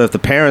 So if the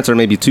parents are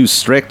maybe too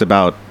strict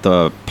about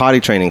the potty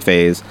training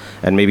phase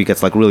and maybe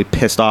gets like really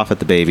pissed off at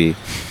the baby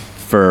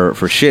for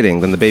shitting,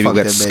 then the baby Fuck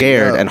gets that baby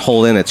scared up. and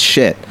hold in its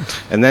shit,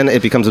 and then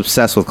it becomes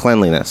obsessed with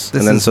cleanliness. This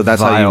And then is so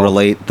that's how you vile.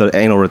 relate the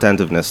anal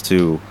retentiveness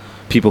to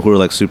people who are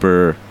like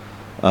super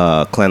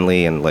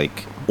cleanly and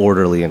like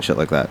orderly and shit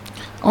like that.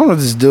 I don't know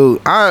this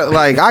dude.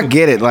 I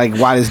get it. Like,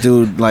 why this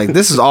dude? Like,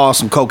 this is all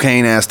some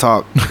cocaine ass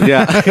talk.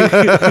 Yeah.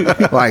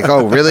 Like,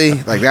 oh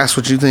really? Like, that's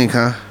what you think,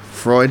 huh,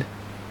 Freud?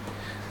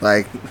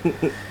 Like,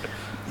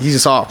 he's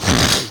just all,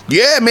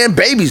 yeah, man.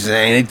 Babies,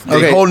 they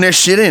Okay. holding their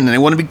shit in and they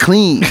want to be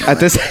clean At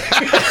this.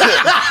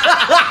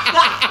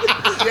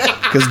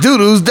 because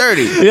doo-doo's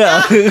dirty.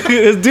 Yeah,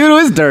 his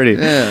dude is dirty.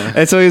 Yeah.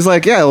 And so he's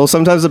like, yeah, well,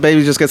 sometimes the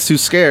baby just gets too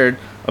scared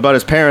about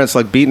his parents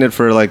like beating it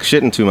for like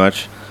shitting too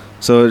much,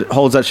 so it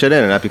holds that shit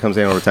in, and that becomes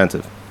anal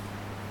retentive.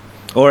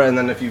 Or and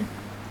then if you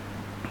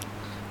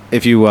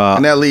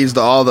And that leads to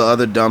all the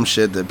other dumb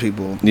shit that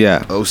people,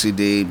 yeah,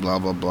 OCD, blah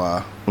blah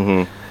blah.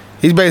 hmm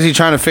He's basically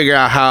trying to figure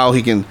out how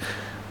he can,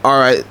 all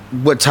right,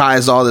 what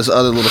ties all this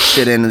other little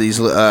shit into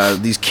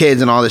these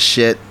kids and all this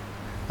shit.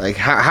 Like,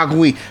 how can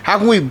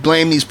we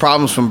blame these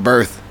problems from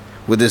birth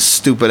with this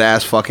stupid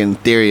ass fucking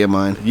theory of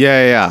mine?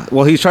 yeah.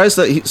 Well, he tries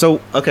to. So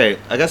okay,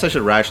 I guess I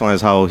should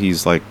rationalize how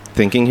he's like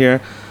thinking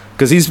here,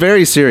 because he's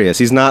very serious.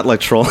 He's not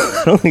like trolling.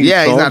 I don't think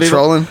Yeah, he's not people.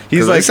 trolling.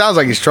 He's 'Cause like it sounds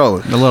like he's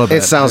trolling. a little bit.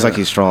 It sounds like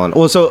he's trolling.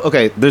 Well, so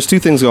okay, there's two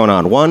things going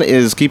on. One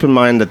is keep in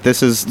mind that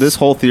this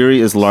whole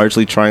theory is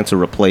largely trying to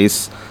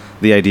replace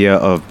the idea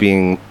of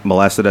being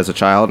molested as a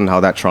child and how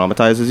that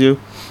traumatizes you.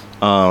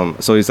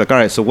 So he's like, all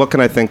right, so what can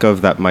I think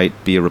of that might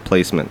be a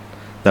replacement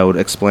that would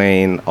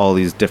explain all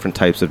these different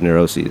types of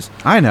neuroses?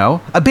 I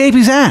know. A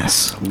baby's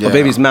ass. Yeah. A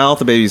baby's mouth,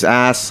 a baby's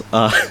ass.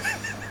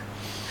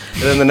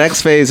 And then the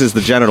next phase is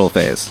the genital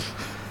phase.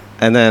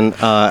 And then...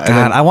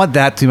 God, I want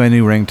that to be my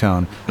new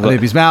ringtone. A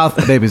baby's mouth,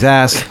 a baby's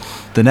ass.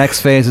 The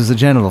next phase is the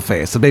genital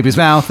phase. The baby's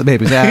mouth, the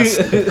baby's ass.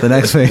 The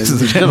next phase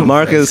is the genital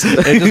Marcus, phase.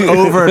 And just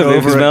over and the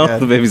baby's over mouth, again.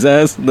 the baby's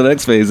ass. The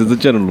next phase is the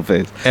genital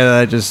phase. And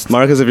I just...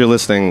 Marcus, if you're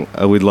listening,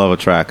 we'd love a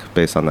track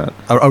based on that.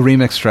 A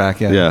remix track,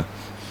 yeah.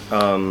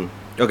 Yeah.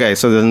 Okay,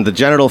 so then the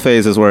genital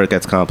phase is where it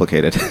gets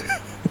complicated.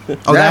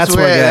 Oh, that's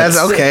where it gets...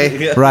 That's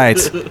okay. Right.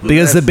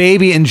 Because the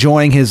baby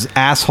enjoying his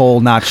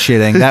asshole not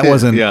shitting, that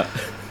wasn't... Yeah.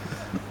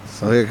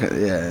 So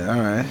yeah, all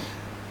right.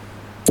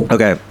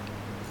 Okay.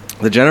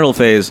 The genital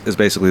phase is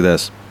basically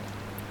this.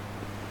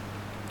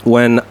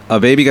 When a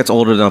baby gets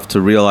old enough to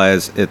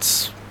realize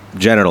its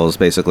genitals,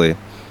 basically.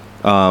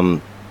 What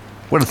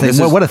a thing! This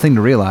is- What a thing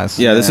to realize.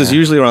 Yeah, this is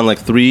usually around like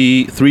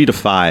three to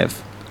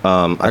 5. I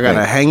got think.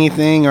 a hangy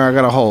thing or I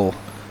got a hole.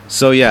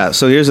 So yeah,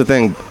 so here's the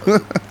thing.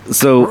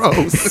 So got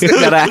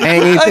a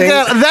hangy thing.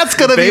 That's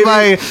gonna Baby- be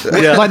my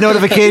Yeah. my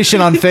notification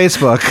on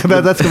Facebook.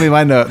 That's gonna be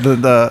my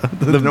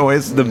the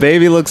noise. The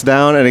baby looks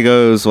down and he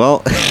goes,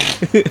 "Well,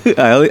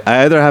 I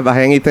either have a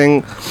hangy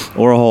thing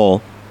or a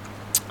hole."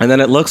 And then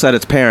it looks at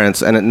its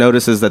parents and it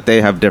notices that they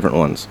have different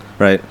ones,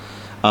 right?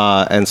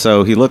 And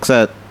so he looks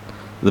at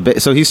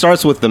so he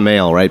starts with the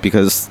male, right?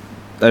 Because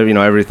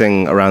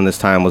everything around this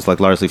time was like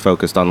largely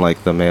focused on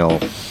like the male.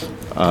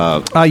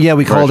 Yeah,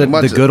 we called it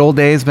What's the it? good old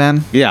days,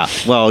 Ben. Yeah,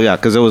 well, yeah,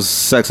 because it was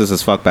sexist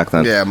as fuck back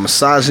then. Yeah,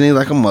 misogyny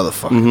like a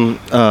motherfucker.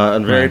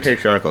 And very Right.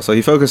 patriarchal. So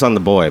he focused on the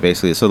boy,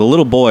 basically. So the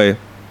little boy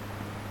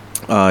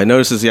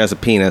notices he has a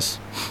penis,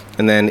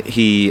 and then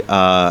he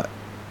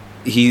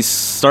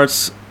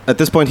starts. At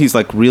this point, he's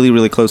like really,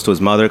 really close to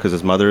his mother because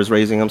his mother is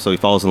raising him. So he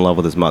falls in love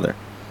with his mother,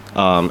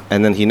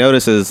 and then he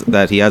notices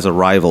that he has a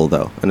rival,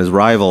 though, and his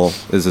rival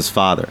is his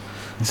father,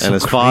 It's and so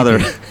his father,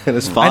 creepy. and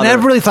his father. I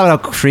never really thought how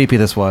creepy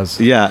this was.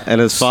 Yeah,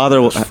 and his father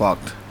It's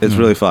fucked. It's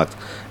really fucked.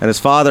 And his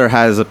father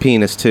has a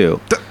penis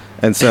too.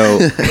 And so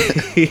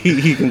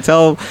he can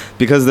tell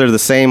because they're the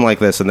same like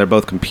this and they're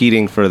both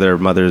competing for their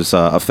mother's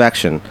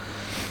affection.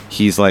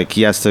 He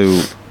has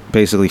to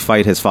basically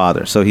fight his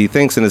father. So he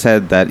thinks in his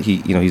head that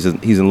he's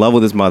in love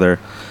with his mother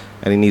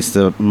and he needs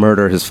to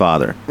murder his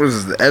father. What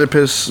is this, the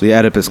Oedipus? The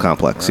Oedipus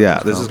complex. Yeah,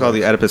 this is called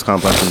the Oedipus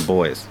complex in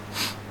boys.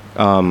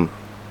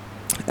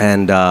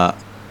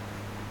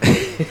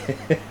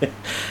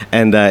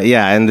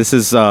 And this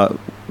is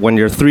when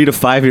you're 3 to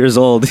 5 years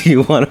old,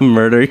 you want to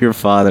murder your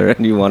father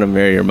and you want to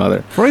marry your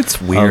mother.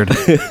 Freud's weird.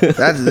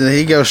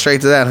 He goes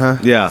straight to that, huh?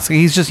 Yeah, So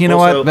he's just,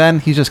 Also- what, Ben?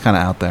 He's just kind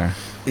of out there.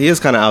 he is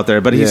kind of out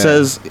there, but he Yeah.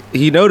 says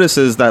he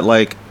notices that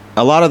like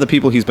a lot of the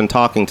people he's been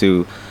talking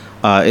to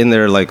in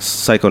their like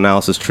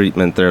psychoanalysis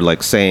treatment, they're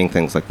like saying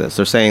things like this.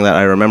 They're saying that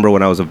I remember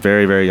when I was a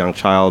very, very young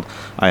child,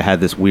 I had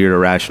this weird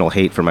irrational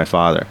hate for my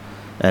father.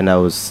 And I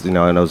was, and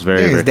I was very,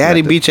 Yeah, very his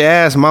daddy connected. beat your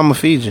ass, mama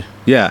feed you.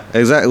 Yeah,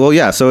 exactly. Well,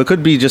 yeah. So it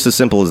could be just as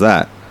simple as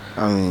that.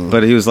 I mean,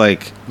 But he was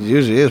like, it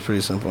usually is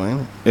pretty simple,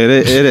 ain't it?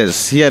 it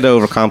is. He had to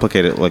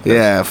overcomplicate it like this.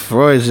 Yeah,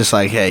 Freud's just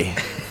like, hey,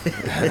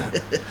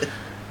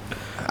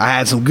 I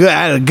had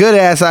a good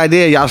ass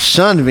idea. Y'all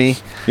shunned me.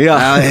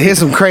 Yeah. Here's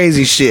some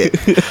crazy shit.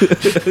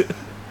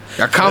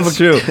 Y'all That's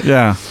complicated. true.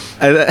 Yeah.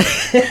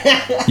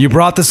 You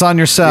brought this on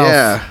yourself.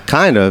 Yeah.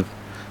 Kind of.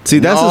 See,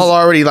 that's Y'all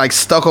already like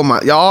stuck on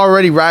y'all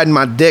already riding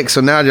my dick,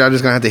 so now y'all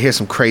just gonna have to hear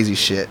some crazy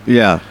shit.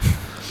 yeah.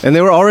 And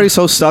they were already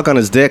so stuck on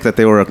his dick that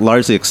they were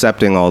largely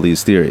accepting all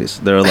these theories.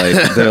 They're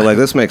like,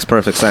 this makes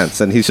perfect sense,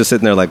 and he's just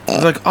sitting there like,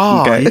 It's like,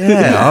 oh Okay.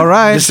 yeah, All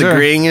right. Sure.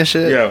 disagreeing and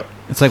shit. yeah,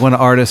 It's like when an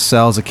artist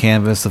sells a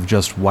canvas of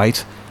just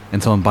white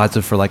and someone buys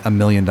it for like $1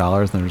 million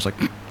and they're just like,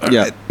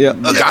 yeah. I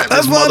got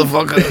this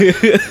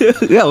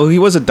motherfucker. Yeah, well, he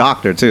was a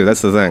doctor too.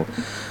 That's the thing.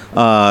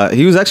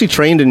 He was actually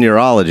trained in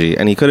neurology,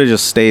 and he could have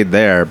just stayed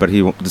there, but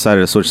he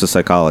decided to switch to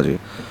psychology.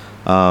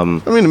 I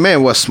mean, the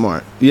man was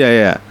smart.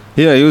 Yeah.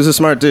 He was a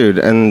smart dude,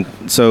 and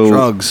so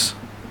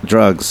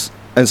drugs,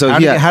 and so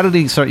how did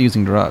he start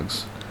using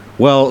drugs?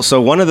 Well, so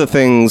one of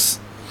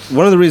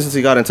the reasons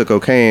he got into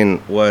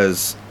cocaine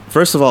was,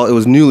 first of all, it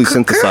was newly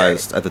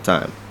synthesized at the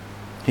time.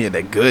 He had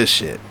that good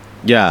shit.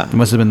 Yeah, It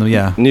must have been the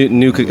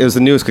it was the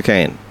newest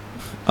cocaine.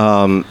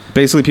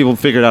 Basically, people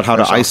figured out how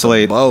to Fresh off the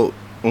isolate. boat.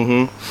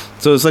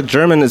 So it's like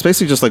German. It's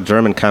basically just like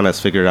German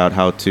chemists figured out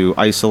how to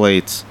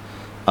isolate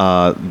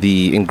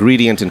the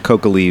ingredient in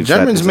coca leaves. that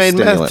Germans is a made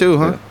meth stimulant. too,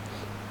 huh? Yeah.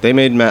 They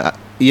made meth.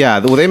 Yeah,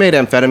 well, they made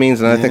amphetamines,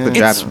 and I think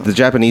the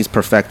Japanese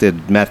perfected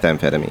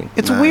methamphetamine.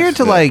 It's Nice, weird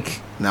to yeah.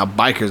 like. Now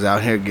bikers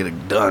out here get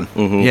it done.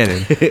 Yeah,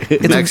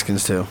 dude.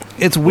 Mexicans too.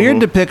 It's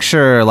weird to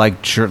picture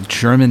like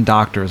German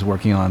doctors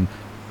working on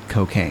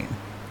cocaine.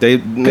 They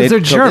made they're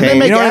German. cocaine.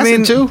 They You know what I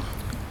mean? too.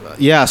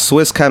 Yeah,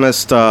 Swiss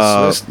chemist.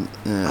 Swiss-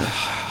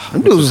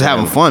 Them dudes was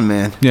having fun,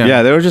 man.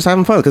 Yeah, they were just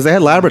having fun because they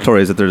had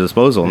laboratories at their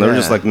disposal, and they were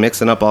just Yeah. like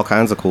mixing up all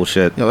kinds of cool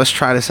shit. Yo, let's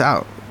try this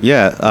out.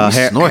 Yeah,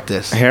 Snort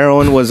this.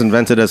 Heroin was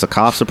invented as a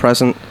cough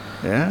suppressant.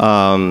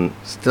 Yeah.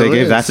 Still They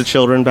gave is. that to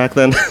children back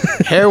then.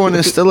 Heroin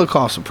is still a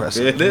cough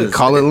suppressor. It is. We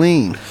call it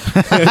lean.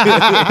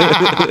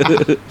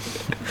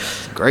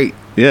 Great.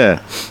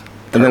 Yeah.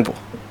 Purple.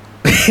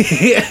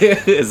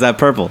 Is that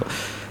purple?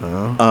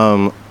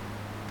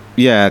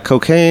 Yeah,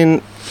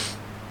 cocaine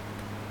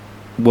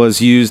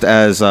was used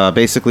as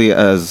basically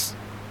as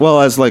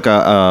well as like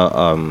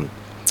a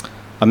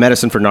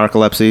medicine for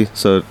narcolepsy.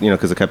 So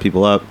because it kept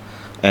people up,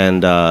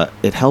 and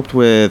it helped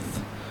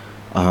with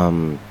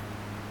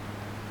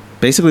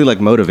basically like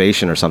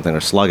motivation or something,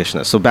 or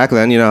sluggishness. So back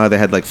then, how they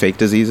had like fake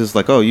diseases,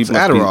 like you must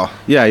Adderall.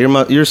 Yeah,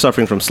 you're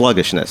suffering from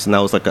sluggishness, and that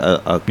was like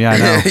a Yeah, I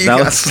know. You That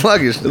got was-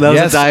 sluggish. that was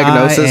Yes, a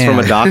diagnosis I from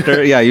a am.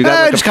 doctor. Yeah, you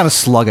got like just kind of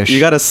sluggish. you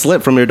got a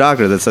slip from your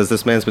doctor that says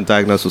this man's been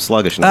diagnosed with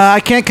sluggishness.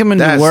 I can't come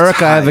into That's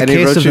work. I have a And he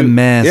case wrote of the you-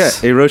 mess. Yeah,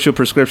 he wrote you a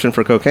prescription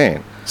for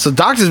cocaine. So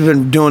doctors have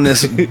been doing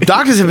this.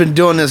 Doctors have been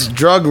doing this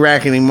drug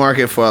racketing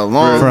market for a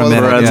long For a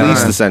minute, For at yeah.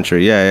 least a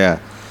century. Yeah.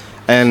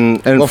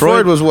 And Well,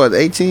 Freud was what,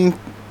 18?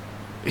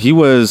 he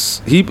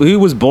was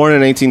born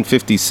in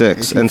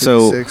 1856, and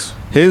so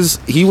 1856.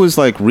 he was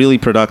like really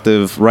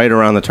productive right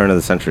around the turn of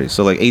the century.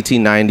 So like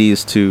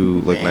 1890s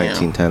to like Damn.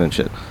 1910 and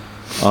shit.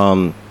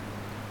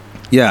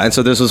 Yeah, and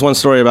so there's this one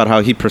story about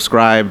how he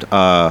prescribed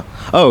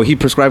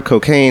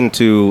cocaine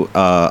to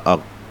a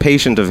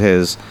patient of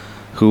his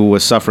who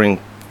was suffering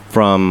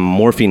from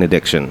morphine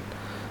addiction,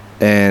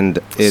 and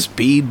it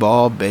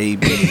Speedball,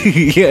 baby.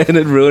 yeah, and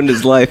it ruined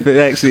his life. It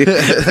actually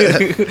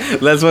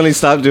that's when he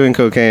stopped doing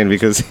cocaine,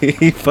 because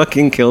he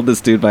fucking killed this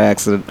dude by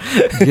accident.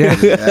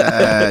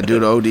 Yeah.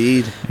 Dude OD'd.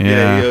 He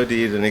OD'd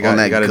and he On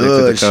that got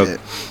good addicted to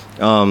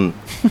coke.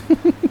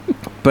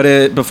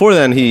 But before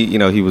then, he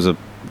was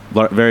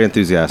very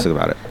enthusiastic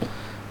about it,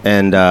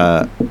 and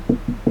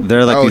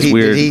they're like these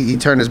weird. He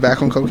turned his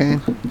back on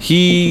cocaine?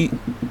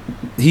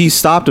 He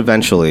stopped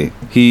eventually.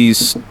 He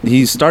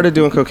started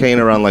doing cocaine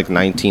around like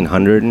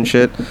 1900 and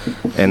shit,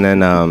 and then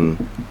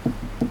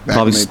Back probably when they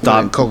put in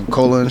stopped.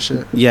 Coca-Cola and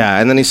shit? Yeah,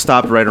 and then he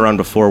stopped right around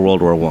before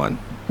World War One.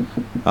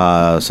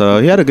 So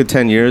he had a good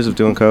 10 years of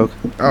doing coke.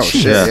 Oh,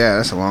 shit. Yeah. Yeah,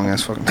 that's a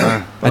long-ass fucking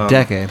time. A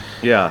decade.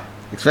 Yeah.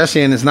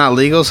 Especially, and it's not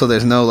legal, so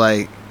there's no,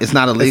 like, it's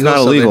not illegal. It's not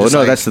so they're illegal. just No,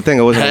 like, that's the thing.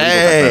 It wasn't illegal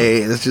back then.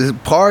 hey, let's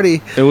just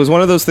party. It was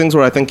one of those things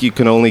where I think you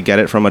can only get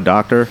it from a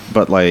doctor,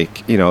 but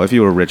like, if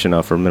you were rich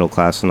enough or middle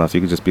class enough,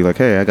 you could just be like,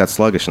 hey, I got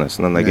sluggishness,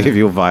 and then they gave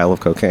you a vial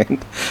of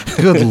cocaine.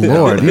 Good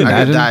lord. You I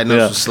got imagine?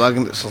 diagnosed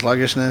with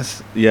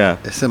sluggishness. Yeah.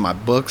 It's in my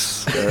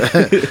books.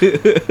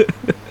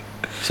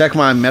 Check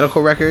my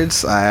medical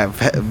records. I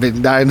have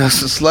been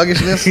diagnosed with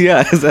sluggishness.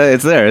 Yeah,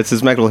 it's there. It's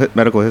his medical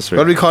history.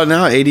 What do we call it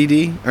now?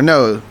 ADD? Or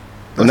no?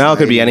 Well, now it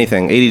could be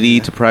anything.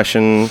 ADD,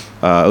 depression,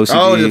 OCD.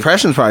 Oh,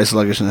 depression's probably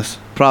sluggishness.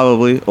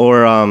 Probably.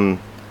 Or,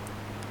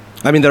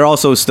 there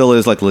also still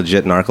is like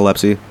legit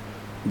narcolepsy.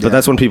 But Yeah.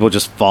 that's when people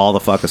just fall the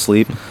fuck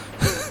asleep.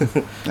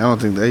 I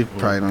don't think they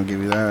probably don't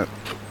give you that.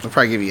 They'll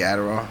probably give you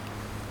Adderall.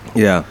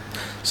 Yeah.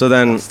 So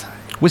then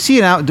Was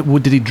he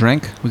did he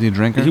drink? Was he a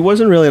drinker? he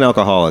wasn't really an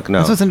alcoholic, no.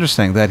 That's what's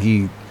interesting that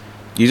he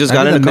You just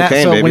got I into think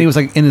cocaine, so baby. when he was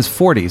like in his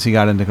 40s, he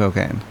got into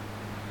cocaine.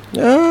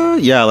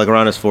 Yeah, like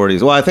around his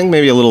 40s. Well, I think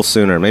maybe a little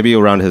sooner, maybe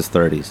around his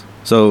 30s.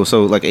 So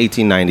like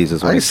 1890s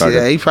is when I he can see started.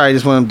 that. He probably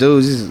just one of them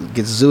dudes. He just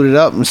gets zooted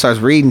up and starts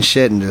reading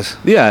shit and just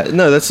Yeah,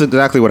 no, that's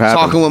exactly what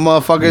happened. talking with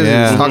motherfuckers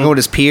Yeah. and talking with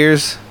his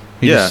peers.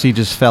 Yeah. He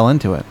just fell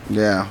into it.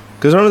 Yeah.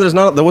 Because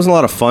remember, there wasn't a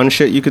lot of fun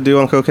shit you could do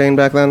on cocaine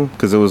back then.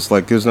 Because it was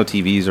like there was no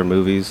TVs or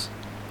movies,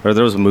 or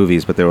there was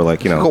movies, but they were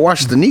like Go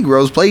watch the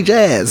Negroes play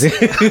jazz.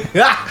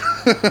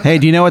 Hey,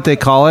 do you know what they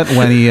call it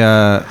when he?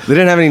 they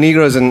didn't have any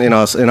Negroes in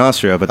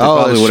Austria, but they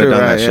probably that's would have true,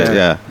 done right, that shit.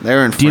 Yeah.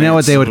 They're in Do you know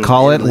what they would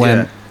call it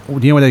when? Yeah.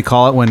 Do you know what they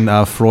call it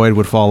when Freud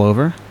would fall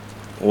over?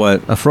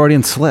 What? A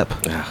Freudian slip.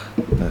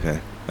 Okay,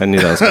 I knew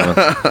that was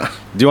coming.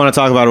 Do you want to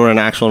talk about what an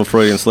actual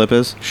Freudian slip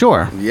is?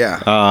 Sure.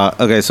 Yeah.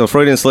 Okay, so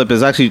Freudian slip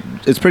is actually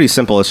it's pretty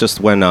simple. It's just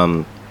when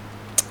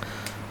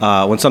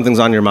something's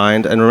on your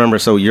mind, and remember,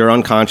 so your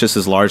unconscious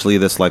is largely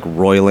this like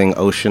roiling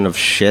ocean of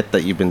shit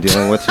that you've been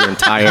dealing with your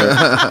entire.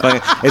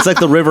 It's like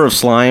the river of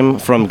slime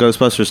from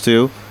Ghostbusters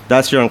 2.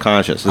 That's your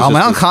unconscious. It's My just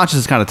this- unconscious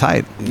is kind of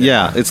tight.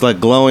 Yeah, it's like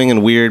glowing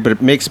and weird, but it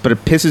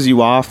pisses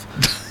you off,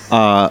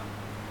 and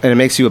it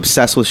makes you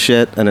obsessed with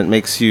shit, and it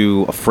makes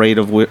you afraid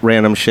of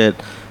random shit.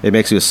 It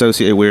makes you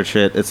associate weird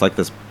shit. It's like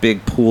this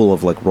big pool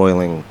of like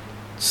roiling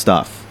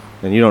stuff,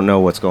 and you don't know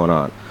what's going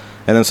on.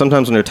 And then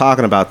sometimes when you're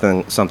talking about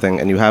something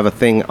and you have a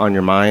thing on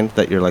your mind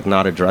that you're like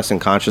not addressing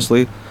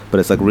consciously, but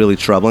it's like really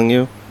troubling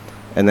you,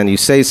 and then you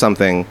say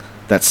something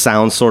that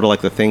sounds sort of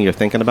like the thing you're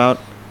thinking about,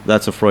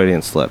 that's a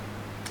Freudian slip.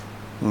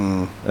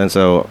 And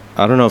so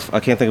I don't know if I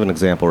can't think of an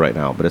example right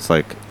now, but it's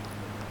like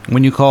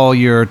When you call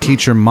your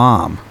teacher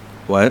mom.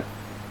 what?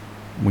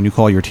 When you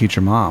call your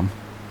teacher mom.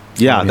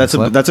 Yeah, Freudian that's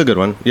slip. that's a good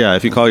one. Yeah,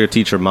 if you call your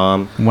teacher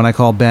mom, When I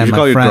call Ben, if you my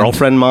call your friend.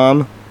 girlfriend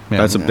mom, Yeah.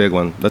 that's a big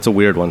one. That's a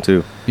weird one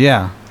too.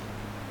 Yeah.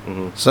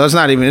 So it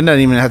doesn't even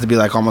have to be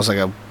like almost like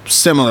a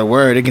similar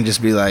word. It can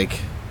just be like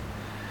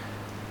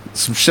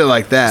some shit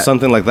like that.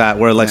 Something like that,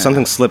 where like Yeah.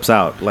 something slips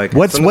out. Like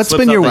What's something what's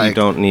slips been out your that you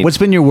don't need. What's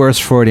been your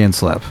worst Freudian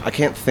slip? I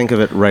can't think of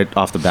it right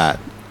off the bat.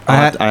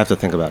 I have to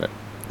think about it.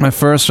 My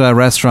first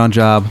restaurant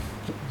job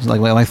was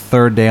like my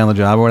third day on the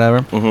job or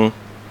whatever.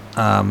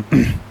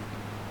 Mm-hmm.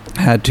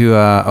 Had to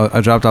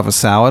I dropped off a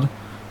salad,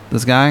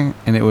 this guy,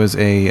 and it was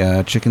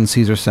a chicken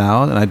Caesar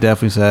salad, and I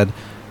definitely said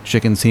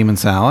chicken semen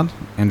salad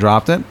and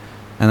dropped it,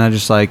 and I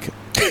just like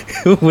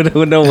No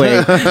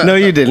way. No,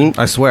 you didn't.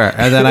 I swear,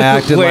 and then I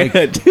acted Wait.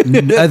 like,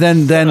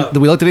 and then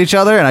we looked at each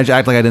other, and I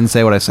acted like I didn't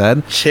say what I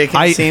said.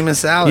 Chicken semen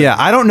salad. Yeah,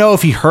 I don't know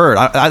if he heard.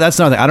 That's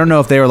another thing. I don't know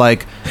if they were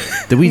like,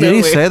 did he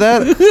way. say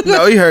that?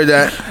 No, he heard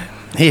that.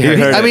 He heard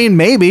heard it. I mean,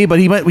 maybe, but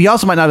he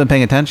also might not have been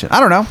paying attention. I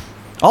don't know.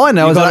 All I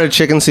know You is bought that a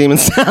chicken semen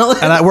salad.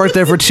 and I worked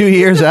there for 2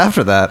 years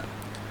after that.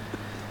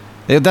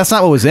 That's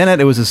not what was in it.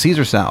 It was a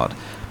Caesar salad.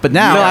 But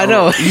now, No, I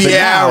know.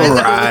 Yeah,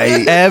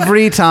 right.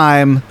 every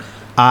time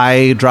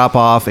I drop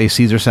off a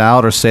Caesar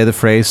salad or say the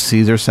phrase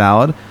Caesar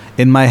salad,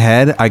 in my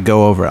head, I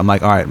go over it. I'm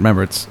like, all right,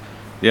 remember, it's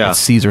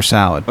Caesar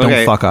salad. Don't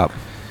Okay. fuck up.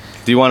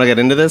 Do you want to get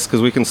into this?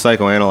 Because we can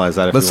psychoanalyze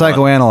that. If Let's you want.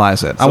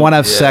 psychoanalyze it. I So- want to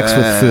have sex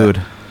with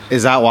food.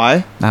 Is that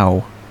why?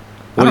 No.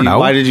 What I don't know.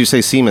 Why did you say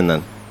semen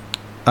then?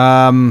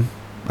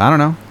 I don't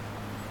know.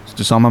 It's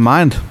just on my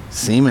mind.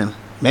 Semen.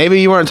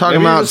 Maybe you weren't talking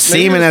Maybe it about was-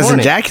 maybe it semen was as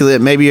horny.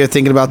 ejaculate. Maybe you're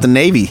thinking about the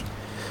Navy.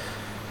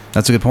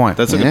 That's a good point.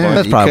 That's a good Yeah, point.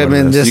 That's you probably could what have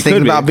it been is. just You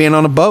thinking could about be. being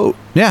on a boat.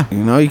 Yeah.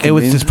 You know, you could it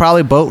was be. it's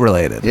probably boat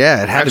related.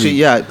 Yeah, it had Actually, to be.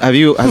 yeah. Have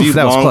you that was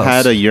long close.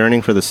 had a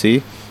yearning for the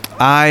sea?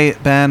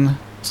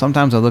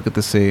 Sometimes I look at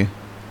the sea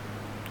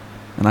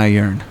and I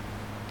yearn.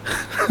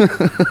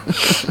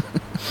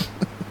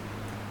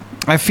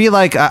 I feel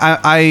like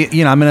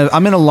I'm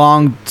in a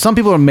long. Some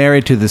people are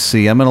married to the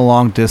sea. I'm in a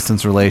long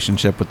distance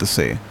relationship with the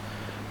sea,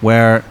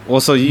 where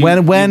Well, so you've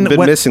when been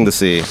missing the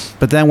sea.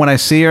 but then when I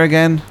see her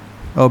again,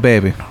 oh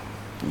baby,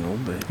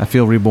 I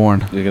feel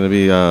reborn. You're gonna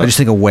be I just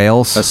think of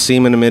whales. a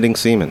semen emitting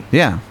semen.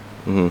 Yeah,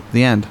 Hmm.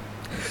 the end.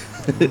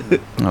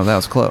 Oh, that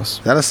was close.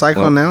 Is that a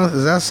psychoanalysis?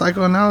 Is that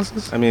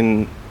psychoanalysis? I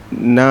mean,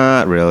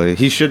 not really.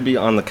 He should be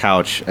on the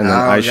couch, and then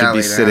Oh, I should golly,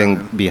 be sitting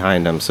that-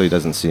 behind him so he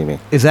doesn't see me.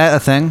 Is that a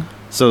thing?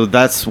 So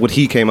that's what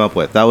he came up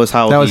with. That was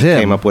how That was he him.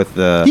 came up with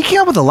the. He came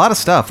up with a lot of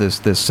stuff.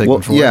 This Well,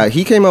 Sigmund Freud. yeah,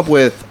 he came up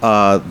with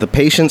the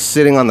patient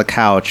sitting on the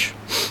couch,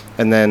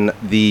 and then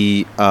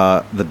the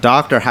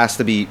doctor has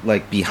to be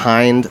like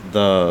behind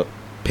the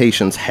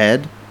patient's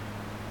head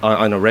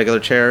on a regular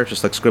chair,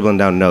 just like scribbling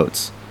down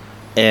notes,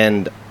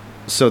 and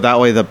so that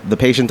way the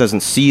patient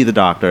doesn't see the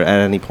doctor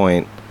at any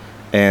point,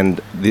 and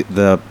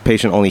the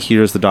patient only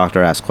hears the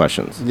doctor ask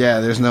questions.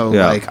 Yeah, there's no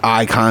Yeah. like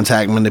eye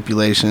contact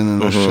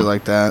manipulation and shit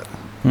like that.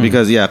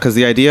 Because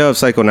the idea of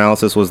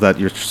psychoanalysis was that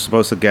you're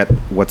supposed to get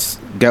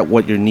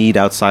what you need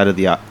outside of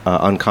the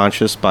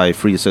unconscious by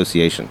free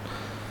association,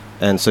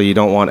 and so you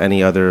don't want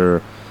any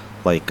other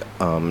like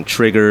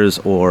triggers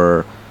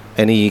or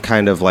any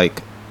kind of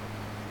like,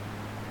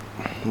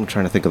 I'm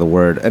trying to think of the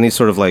word, any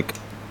sort of like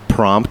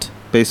prompt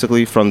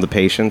basically from the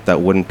patient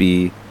that wouldn't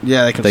be.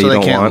 Yeah, they can, That so you they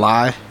don't can't want.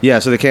 lie. Yeah,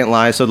 so they can't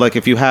lie. So like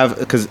if you have,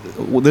 because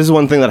this is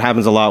one thing that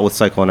happens a lot with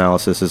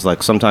psychoanalysis is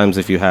like sometimes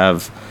if you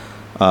have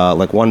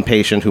like one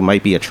patient who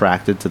might be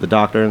attracted to the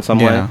doctor in some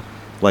Yeah. way,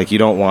 like you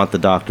don't want the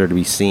doctor to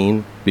be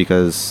seen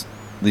because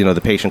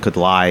the patient could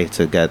lie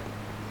to get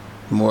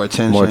More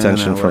attention. more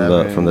attention or from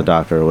whatever. the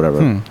doctor or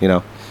whatever.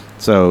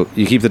 So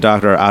you keep the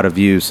doctor out of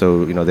view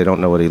so they don't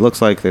know what he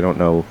looks like. They don't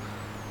know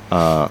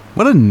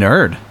What a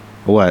nerd.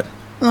 what.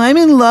 I'm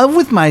in love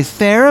with my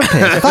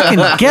therapist. Fucking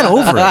get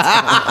over it.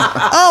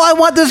 Oh, I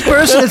want this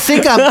person to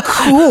think I'm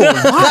cool.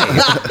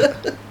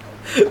 Why?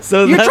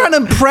 So You're trying to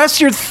impress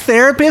your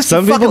therapist?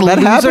 some you fucking people that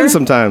loser? happens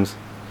sometimes.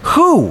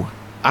 Who?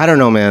 I don't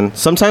know, man.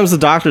 Sometimes the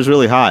doctor's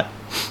really hot.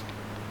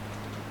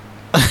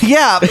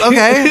 Yeah,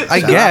 okay, I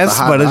Shout out guess,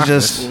 to hot but it's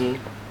doctors. just.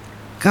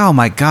 Oh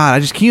my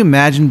god! Can you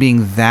imagine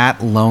being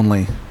that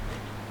lonely?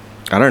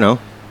 I don't know.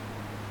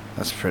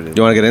 That's pretty. Do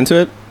you want to get into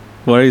it?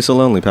 Why are you so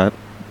lonely, Pat?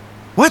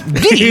 What?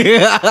 Me?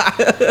 Yeah,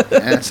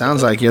 it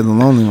sounds like you're the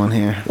lonely one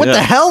here. What Yeah.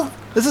 the hell?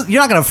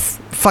 You're not gonna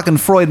fucking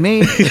Freud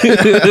me.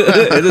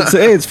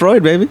 It's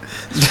Freud, baby.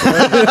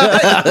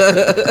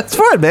 It's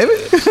Freud, baby.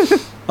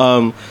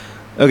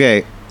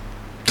 Okay,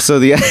 so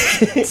the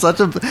Such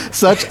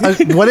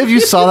a. What if you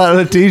saw that on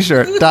a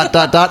T-shirt? ...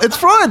 It's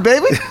Freud,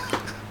 baby.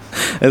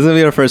 It's gonna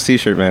be our first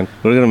T-shirt, man.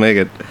 We're gonna make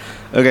it.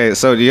 Okay,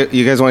 so do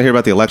you guys want to hear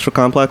about the Electra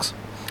complex?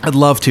 I'd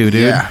love to,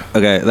 dude. Yeah.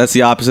 Okay, that's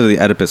the opposite of the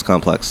Oedipus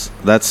complex.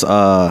 That's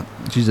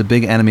She's a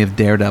big enemy of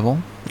Daredevil.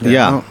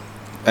 yeah,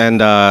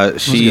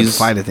 and She's she's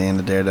fight at the end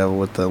of Daredevil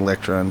with the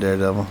Electra and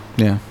Daredevil.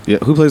 Yeah. yeah.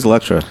 Who plays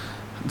Electra?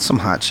 Some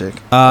hot chick.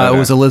 It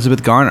was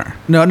Elizabeth Garner.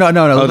 No. Oh,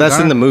 Elizabeth that's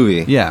in the Garner?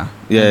 movie. Yeah.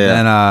 Yeah,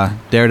 yeah. And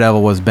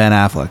Daredevil was Ben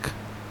Affleck.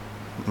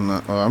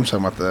 No, I'm talking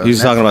about the. He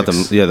was talking about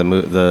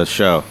Netflix. the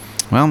show.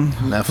 Well,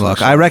 Netflix.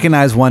 look, I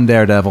recognize one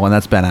Daredevil, and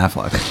that's Ben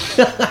Affleck.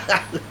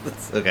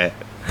 Okay,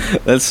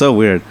 that's so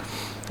weird.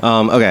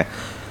 Okay,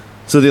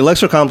 so the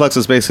Electra complex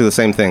is basically the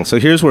same thing. So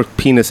here's where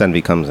penis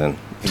envy comes in.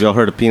 Have y'all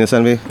heard of penis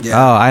envy? Yeah.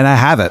 Oh, and I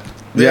have it.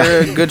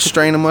 They're a good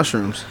strain of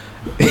mushrooms.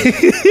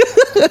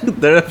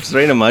 They're a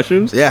strain of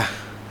mushrooms Yeah.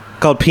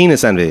 called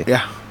penis envy.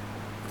 Yeah.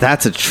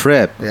 That's a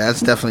trip. Yeah,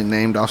 it's definitely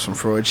named off some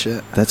Freud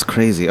shit. That's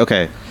crazy.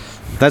 Okay.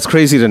 That's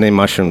crazy to name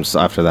mushrooms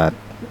after that.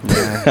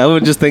 I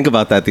would just think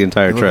about that the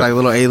entire They look trip. like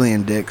little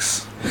alien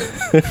dicks.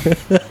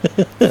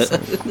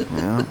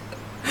 Yeah.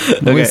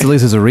 At least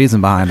there's a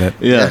reason behind it.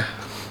 Yeah.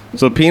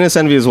 So penis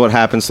envy is what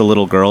happens to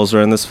little girls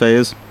during this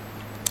phase.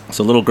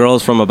 So little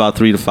girls from about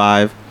 3 to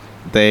 5,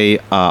 they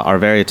are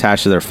very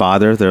attached to their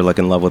father. They're like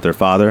in love with their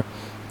father,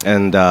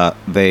 and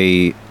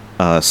they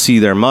see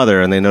their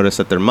mother, and they notice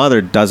that their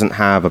mother doesn't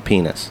have a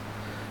penis,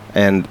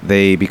 and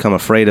they become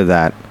afraid of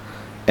that,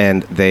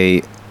 and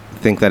they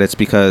think that it's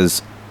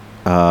because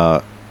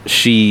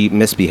she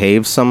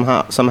misbehaved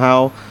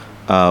somehow.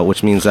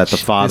 Which means that the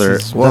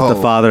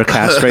father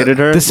castrated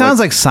her. This sounds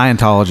like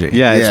Scientology.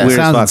 Yeah, it's Yeah. weird. It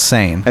sounds as fuck.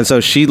 insane. And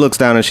so she looks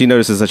down and she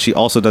notices that she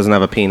also doesn't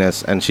have a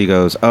penis, and she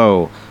goes,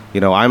 "Oh,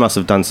 I must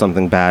have done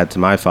something bad to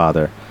my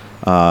father,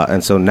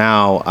 and so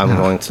now I'm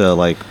going to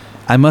like."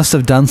 I must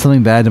have done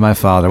something bad to my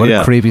father. What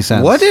Yeah. a creepy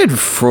sentence. What did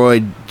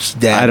Freud's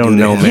dad? I don't do to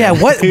know, him? man.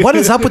 Yeah, what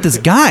is up with this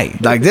guy?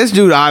 Like this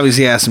dude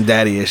obviously has some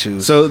daddy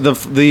issues. So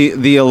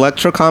the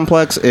Electra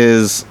complex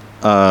is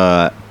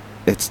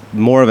it's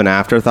more of an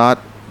afterthought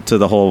to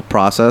the whole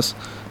process.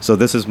 So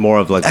this is more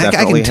of like I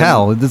definitely can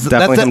tell. him,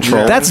 definitely him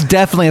trolling. That's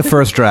definitely a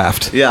first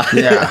draft. Yeah.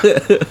 yeah.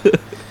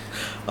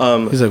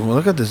 He's like, well,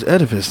 look at this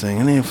Oedipus thing.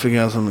 I need to figure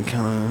out something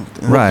kind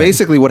of Right.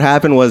 Basically, what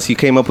happened was he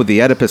came up with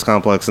the Oedipus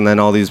complex, and then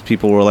all these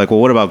people were like, "Well,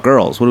 what about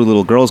girls? What do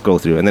little girls go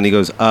through?" And then he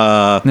goes,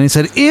 And he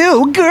said,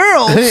 "Ew,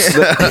 girls!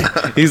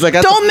 He's like,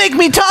 Don't make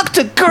me talk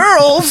to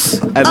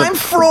girls. I'm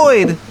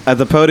Freud." at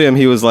the podium,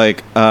 he was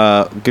like,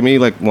 "Give me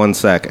like 1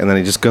 sec," and then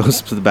he just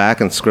goes to the back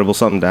and scribbles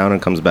something down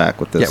and comes back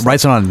with Yeah, this.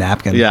 writes it on a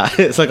napkin. Yeah,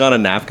 it's like on a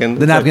napkin.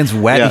 The napkin's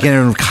wet. Yeah. You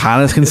can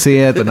kind of can see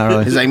it, but not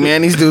really. He's like,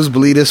 man, these dudes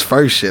believe this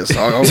first shit. So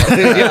I'm just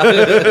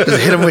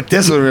hit him with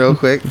this one real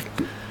quick.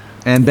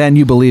 And Ben,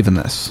 you believe in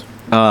this?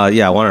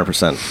 Yeah,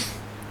 100%.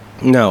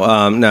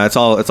 No, it's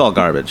all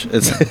garbage.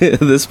 It's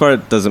this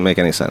part doesn't make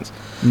any sense.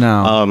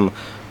 No.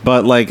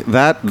 But like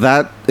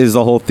that is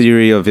the whole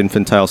theory of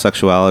infantile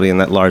sexuality, and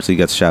that largely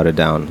gets shouted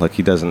down. Like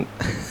he doesn't.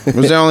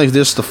 Was there only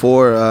just the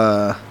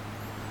four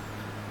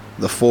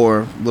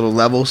little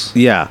levels?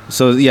 Yeah.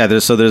 So yeah,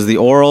 there's the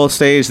oral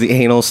stage, the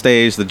anal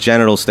stage, the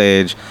genital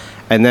stage,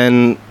 and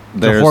then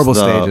there's the horrible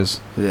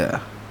stages. Yeah.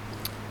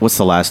 What's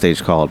the last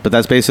stage called? But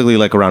that's basically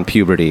like around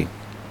puberty.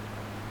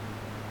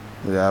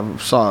 Yeah, I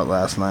saw it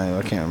last night.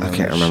 I can't remember. I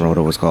can't remember what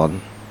it was called.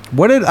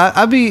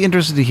 I'd be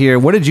interested to hear,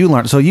 what did you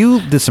learn? So you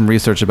did some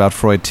research about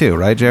Freud too,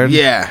 right, Jared?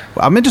 Yeah.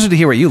 I'm interested to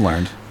hear what you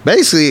learned.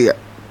 Basically,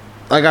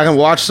 like I can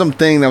watch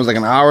something that was like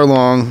an hour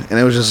long, and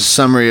it was just a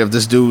summary of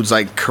this dude's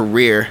like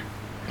career,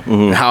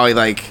 and how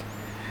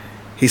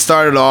he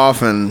started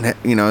off and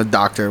a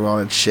doctor, all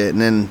that shit,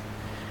 and then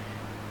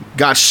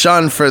got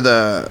shunned for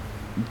the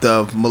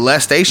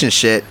molestation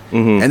shit,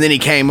 and then he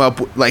came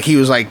up like he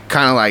was like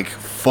kind of like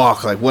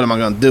fuck, like what am I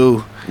gonna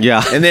do?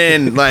 Yeah. And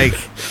then like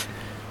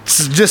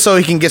just so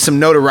he can get some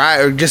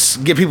notoriety or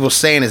just get people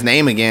saying his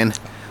name again,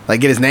 like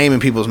get his name in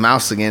people's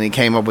mouths again. He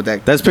came up with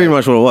that. That's pretty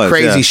much what it was.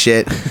 Crazy yeah.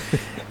 shit.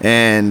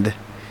 And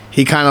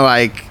he kind of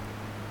like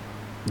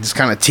just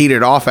kind of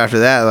teetered off after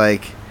that,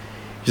 like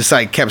just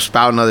like kept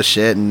spouting other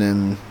shit, and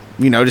then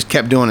just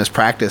kept doing his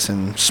practice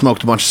and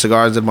smoked a bunch of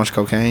cigars, did a bunch of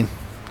cocaine.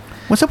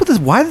 What's up with this?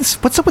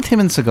 What's up with him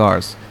and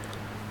cigars?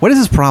 What is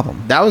his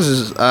problem? That was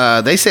his,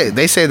 they say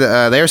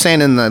that they were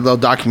saying in the little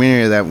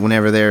documentary that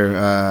whenever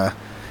they're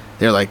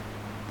like,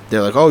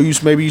 oh,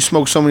 maybe you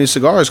smoke so many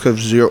cigars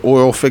because of your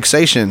oral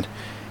fixation,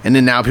 and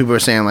then now people are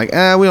saying like,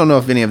 we don't know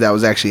if any of that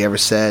was actually ever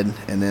said,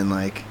 and then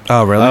like,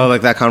 Oh, really? Oh,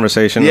 like that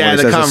conversation. Yeah, where he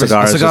the says convers- a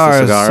cigar is just cigar a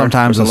is cigar.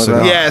 sometimes or a something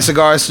like cigar. that. yeah, a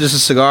cigar is just a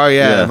cigar,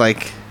 yeah. Yeah.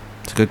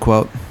 It's a good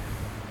quote.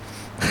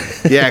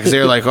 Yeah, because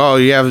they're like, oh,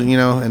 you have,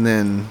 and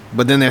then,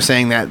 but then they're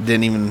saying that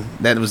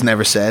that was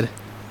never said.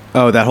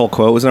 Oh, that whole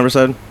quote was never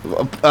said.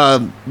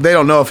 They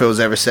don't know if it was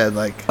ever said.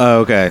 Like, Oh,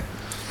 okay.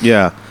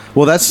 Yeah.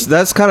 Well,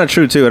 that's kind of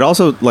true too. It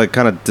also like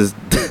kind of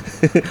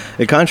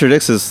it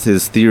contradicts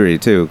his theory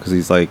too, because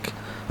he's like,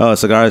 oh, a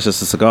cigar is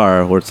just a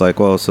cigar. Where it's like,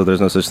 well, so there's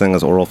no such thing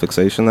as oral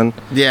fixation then,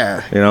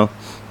 yeah,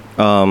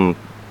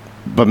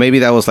 But maybe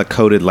that was like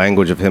coded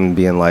language of him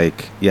being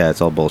like, yeah,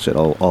 it's all bullshit.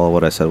 All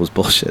what I said was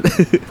bullshit.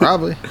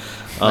 probably.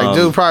 Like,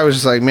 dude probably was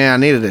just like, man, I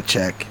needed a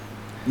check.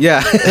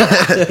 Yeah.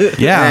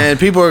 Yeah. And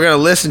people are gonna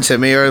listen to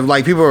me, or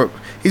like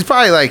he's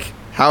probably like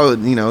how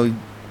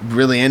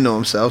really into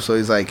himself, so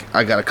he's like,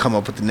 I gotta come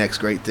up with the next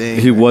great thing.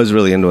 He was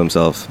really into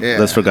himself. Yeah.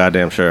 That's for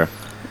goddamn sure.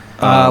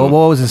 What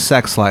was his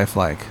sex life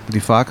like? Did he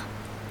fuck?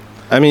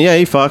 I mean, yeah,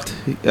 he fucked.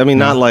 I mean,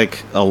 not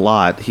like a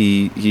lot.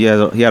 He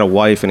had a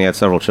wife and he had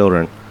several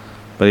children,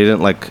 but he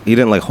didn't like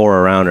whore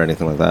around or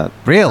anything like that.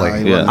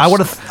 Really? he Yeah. I would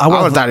have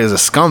thought he was a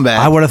scumbag.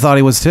 I would have thought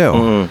he was too.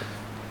 Mm-hmm.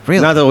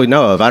 Really? Not that we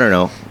know of. I don't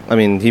know. I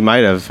mean, he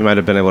might have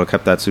been able to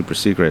keep that super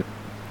secret.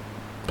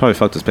 Probably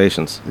fucked his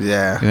patients.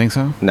 Yeah. You think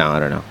so? No, I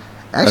don't know.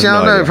 Actually, I have don't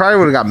no know. idea. It probably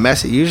would have got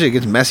messy. Usually, it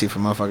gets messy for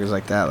motherfuckers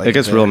like that. Like It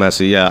gets real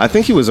messy. Yeah, I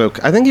think he was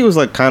okay. I think he was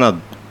like kind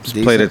of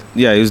played it. Decent?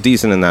 Yeah, he was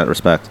decent in that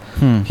respect.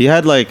 He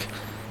had like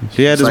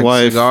He had It's his like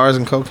wife. cigars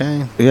and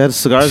cocaine. He had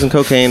cigars and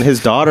cocaine.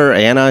 His daughter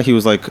Anna, he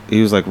was like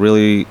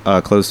really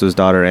close to his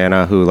daughter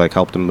Anna, who like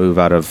helped him move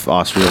out of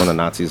Austria when the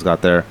Nazis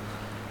got there.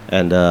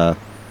 And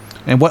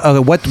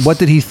what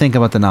did he think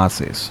about the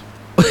Nazis?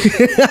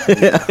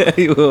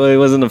 he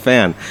wasn't a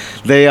fan.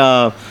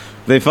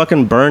 They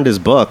fucking burned his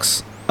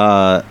books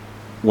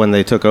when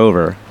they took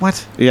over.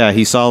 What? Yeah,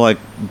 he saw like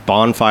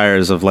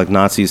bonfires of like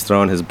Nazis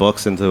throwing his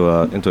books into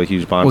a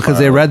huge bonfire. Well, because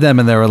they read them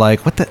and they were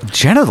like, "What the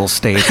genital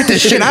state? Get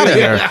this shit out of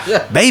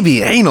here,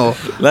 Baby anal.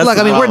 That's Look,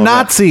 I mean, we're problem.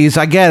 Nazis.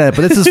 I get it,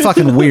 but this is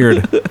fucking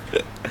weird."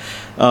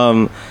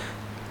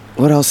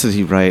 What else did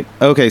he write?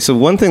 Okay, so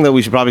one thing that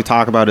we should probably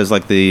talk about is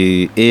like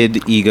the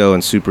id, ego,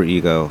 and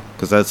superego,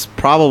 because that's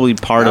probably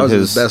part That of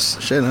was his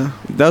best shit, huh?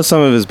 That was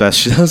some of his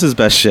best. That was his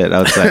best shit. I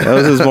would say that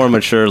was his more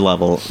mature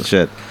level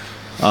shit,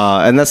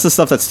 and that's the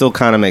stuff that still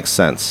kind of makes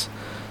sense.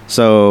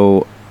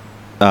 So,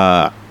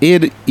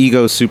 id,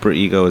 ego,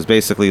 superego is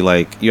basically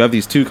like you have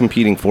these two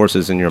competing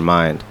forces in your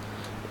mind.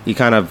 He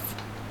kind of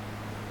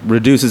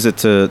reduces it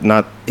to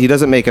not. He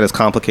doesn't make it as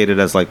complicated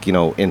as like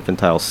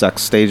infantile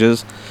sex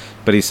stages.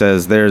 But he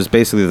says there's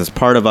basically this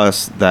part of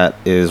us that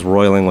is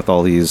roiling with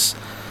all these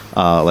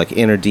like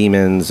inner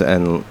demons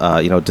and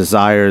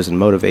desires and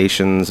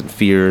motivations and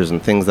fears and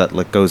things that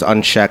like goes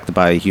unchecked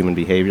by human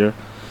behavior.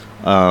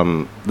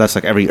 That's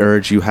like every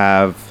urge you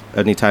have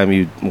anytime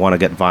you want to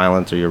get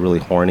violent or you're really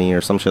horny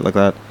or some shit like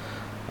that.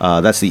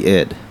 That's the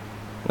id.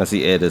 That's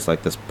the id is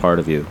like this part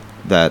of you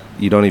that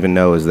you don't even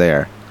know is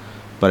there,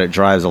 but it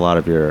drives a lot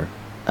of your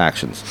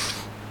actions.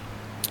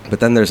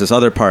 But then there's this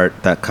other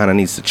part that kind of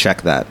needs to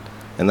check that.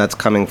 And that's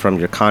coming from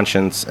your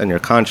conscience, and your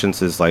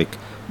conscience is like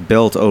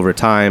built over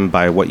time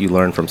by what you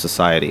learn from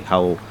society.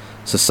 How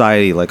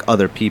society, like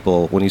other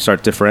people, when you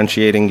start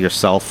differentiating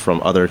yourself from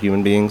other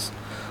human beings,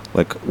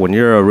 like when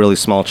you're a really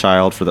small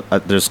child,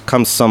 there's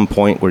comes some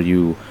point where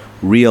you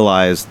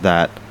realize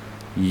that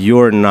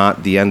you're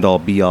not the end all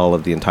be all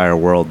of the entire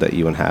world that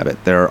you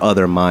inhabit. There are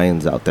other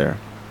minds out there.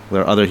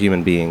 There are other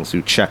human beings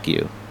who check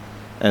you.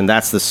 And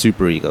that's the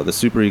superego. The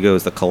superego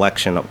is the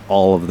collection of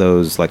all of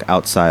those like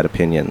outside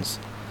opinions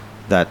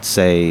that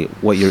say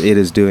what your id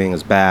is doing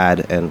is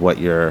bad, and what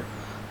you're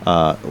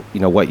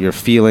what you're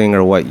feeling,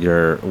 or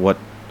what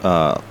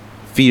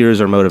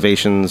fears or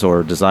motivations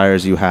or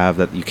desires you have,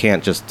 that you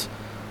can't just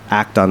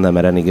act on them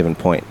at any given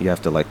point. You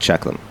have to like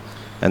check them,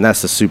 and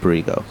that's the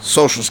superego.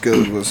 Social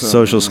skills was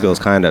Social skills,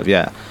 kind of,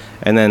 yeah.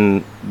 And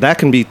then that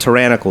can be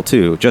tyrannical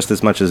too, just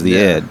as much as the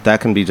id.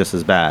 That can be just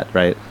as bad,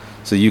 right?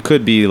 So you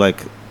could be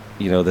like,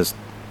 this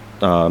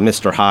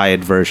Mr.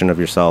 Hyde version of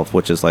yourself,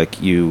 which is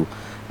like you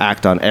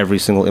act on every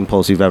single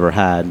impulse you've ever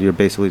had. You're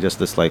basically just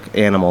this like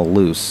animal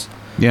loose.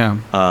 Yeah.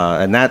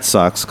 And that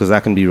sucks because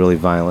that can be really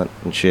violent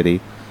and shitty.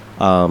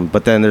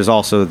 But then there's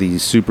also the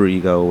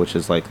superego, which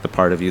is like the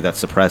part of you that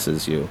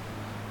suppresses you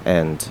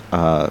and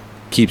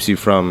keeps you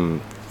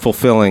from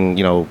fulfilling,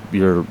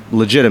 your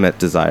legitimate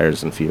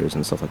desires and fears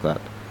and stuff like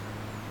that.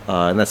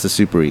 And that's the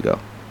superego.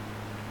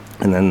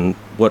 And then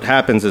what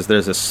happens is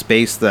there's a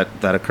space that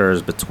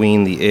occurs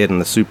between the id and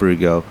the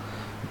superego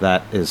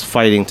that is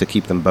fighting to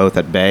keep them both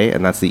at bay,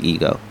 and that's the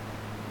ego.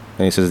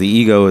 And he says the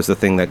ego is the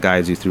thing that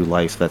guides you through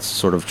life, that's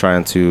sort of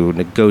trying to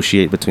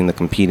negotiate between the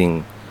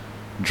competing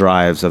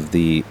drives of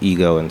the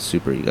ego and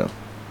superego.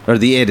 Or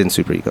the id and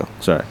superego,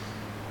 sorry.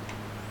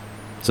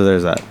 So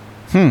there's that.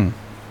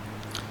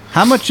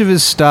 How much of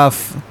his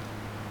stuff...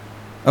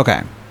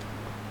 Okay.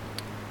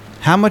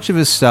 How much of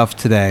his stuff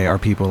today are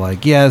people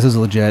like, yeah, this is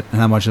legit, and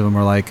how much of them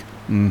are like,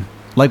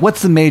 Like,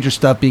 what's the major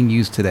stuff being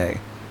used today?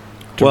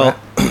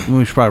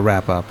 We should probably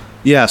wrap up.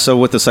 Yeah, so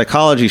with the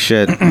psychology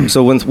shit,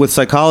 with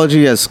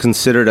psychology as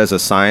considered as a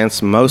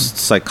science, most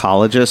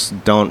psychologists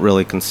don't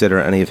really consider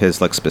any of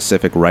his like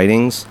specific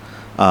writings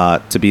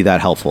to be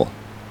that helpful,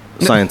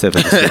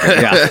 scientifically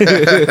speaking. Yeah.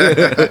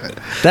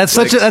 That's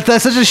such a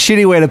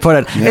shitty way to put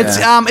it.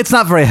 Yeah. It's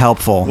not very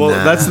helpful. Well,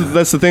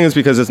 that's the thing, is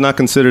because it's not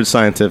considered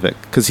scientific,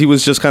 because he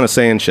was just kind of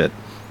saying shit.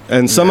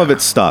 And some of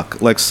it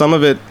stuck. Like some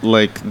of it,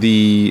 like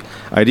the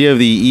idea of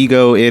the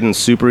ego, id, and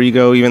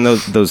superego, even though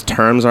those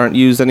terms aren't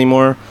used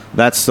anymore,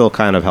 that's still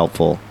kind of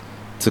helpful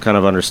to kind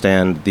of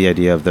understand the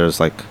idea of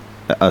there's like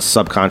a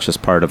subconscious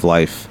part of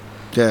life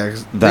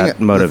that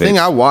motivates. The thing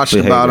I watched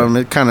behavior. about him,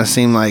 it kind of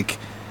seemed like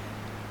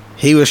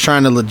he was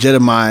trying to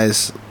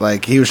legitimize,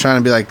 like he was trying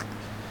to be like,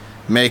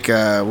 make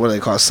a, what do they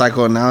call it,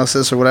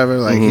 psychoanalysis or whatever.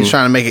 Like he was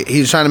trying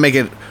to make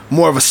it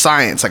more of a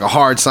science, like a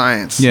hard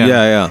science.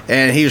 Yeah.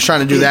 And he was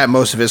trying to do that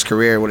most of his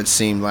career, what it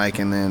seemed like,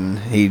 and then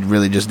he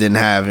really just didn't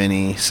have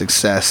any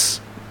success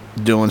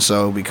doing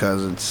so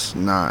because it's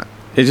not.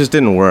 It just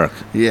didn't work.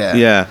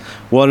 Yeah.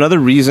 Well, another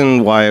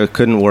reason why it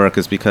couldn't work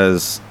is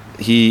because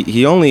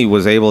he only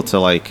was able to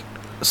like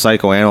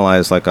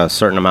psychoanalyze like a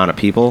certain amount of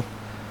people,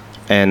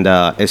 and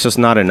it's just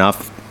not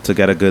enough to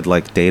get a good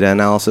like data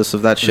analysis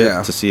of that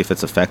shit to see if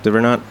it's effective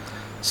or not.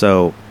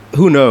 So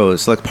who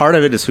knows? Like part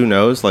of it is who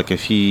knows. Like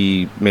if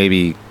he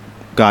maybe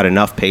got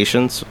enough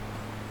patients,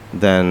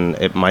 then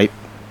it might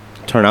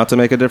turn out to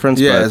make a difference.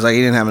 Yeah, but it's like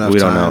he didn't have enough we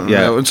time. don't know.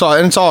 Yeah,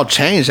 it's all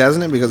changed,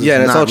 hasn't it? Because yeah,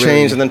 and it's all not changed,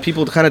 really- and then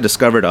people kind of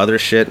discovered other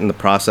shit in the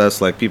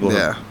process. Like people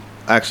Yeah. have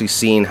actually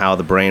seen how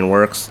the brain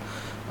works.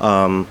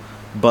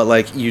 But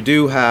like you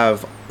do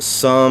have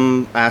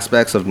some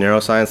aspects of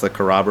neuroscience like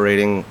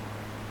corroborating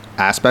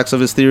aspects of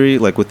his theory,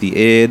 like with the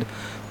id,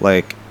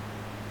 like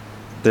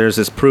there's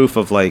this proof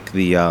of like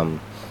the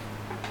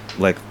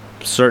like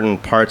certain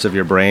parts of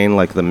your brain,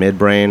 like the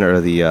midbrain or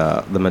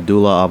the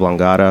medulla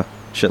oblongata,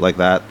 shit like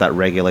that, that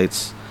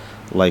regulates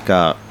like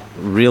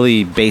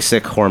really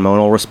basic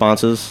hormonal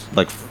responses,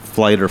 like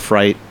flight or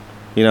fright,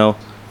 you know,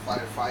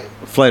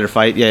 flight or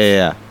fight,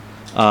 yeah,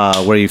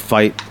 where you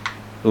fight.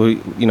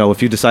 You know,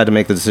 if you decide to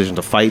make the decision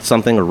to fight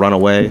something or run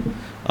away,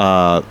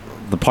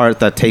 the part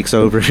that takes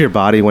over your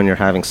body when you're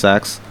having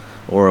sex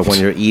or when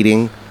you're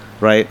eating,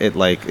 right?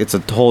 It's a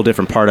whole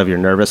different part of your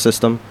nervous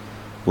system.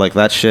 Like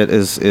that shit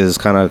is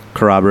kind of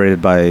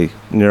corroborated by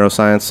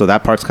neuroscience, so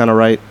that part's kind of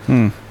right.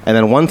 And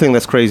then one thing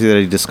that's crazy that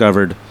he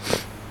discovered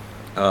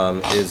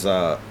is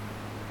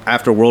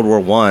after World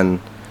War I,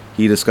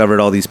 he discovered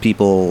all these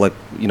people, like,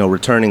 you know,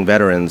 returning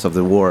veterans of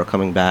the war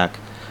coming back,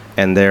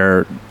 and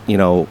they're, you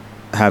know,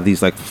 have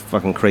these like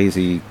fucking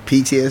crazy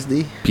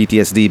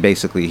PTSD.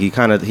 Basically, he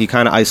kind of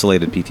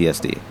isolated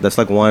PTSD. That's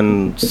like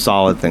one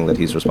solid thing that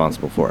he's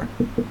responsible for,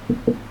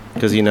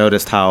 because he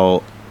noticed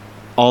how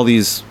all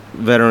these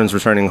veterans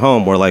returning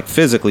home were like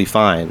physically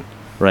fine,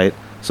 right?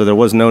 So there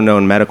was no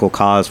known medical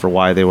cause for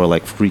why they were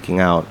like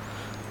freaking out.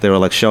 They were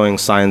like showing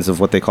signs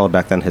of what they called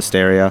back then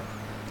hysteria.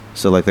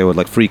 So like they would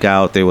like freak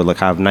out. They would like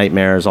have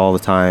nightmares all the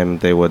time.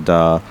 They would He's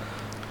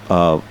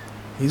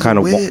kind a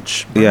of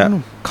witch.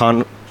 yeah.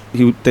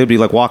 They'd be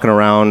like walking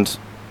around,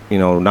 you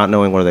know, not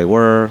knowing where they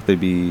were. They'd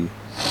be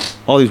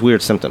all these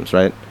weird symptoms,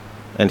 right?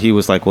 And he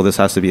was like, well, this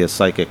has to be a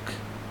psychic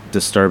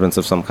disturbance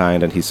of some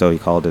kind, and he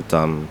called it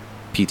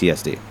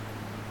PTSD.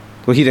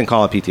 Well, he didn't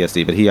call it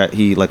PTSD, but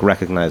he like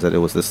recognized that it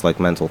was this like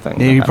mental thing.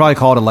 Yeah, you probably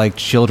called it like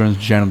children's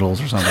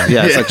genitals or something.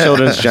 Yeah, it's like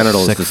children's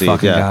genitals Sick disease.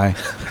 fucking Yeah. guy.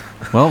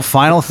 Well,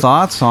 final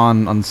thoughts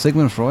on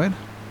Sigmund Freud?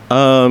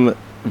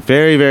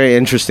 Very, very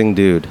interesting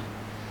dude,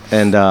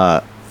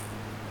 and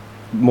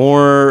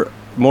more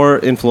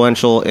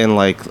influential in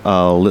like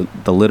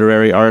the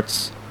literary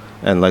arts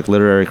and like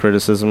literary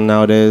criticism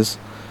nowadays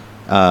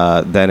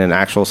than in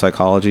actual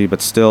psychology,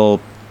 but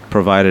still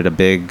provided a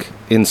big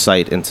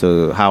insight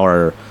into how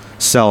our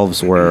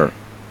selves were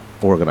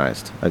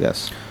organized, I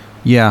guess.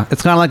 Yeah,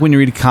 it's kind of like when you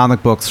read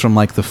comic books from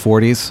like the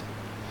 40s.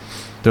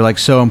 They're like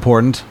so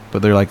important,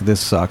 but they're like, this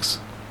sucks.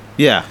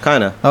 Yeah,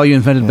 kind of. Oh, you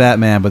invented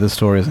Batman, but this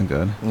story isn't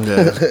good.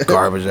 Yeah,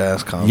 garbage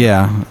ass comic.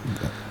 Yeah.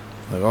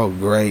 Like, oh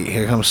great,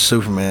 here comes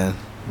Superman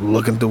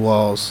looking through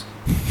walls.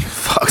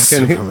 Fuck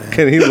Superman.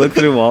 Can he look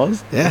through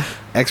walls? Yeah,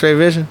 X-ray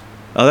vision.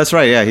 Oh, that's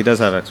right. Yeah, he does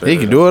have X-ray. He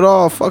can do it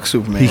all. Fuck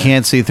Superman. He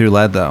can't see through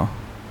lead, though.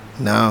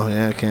 No,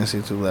 yeah, I can't see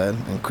through lead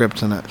and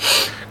kryptonite.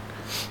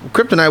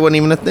 Kryptonite wasn't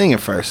even a thing at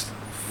first.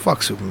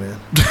 Fuck Superman.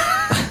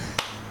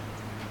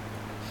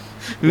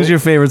 Who's your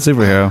favorite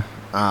superhero?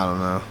 I don't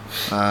know.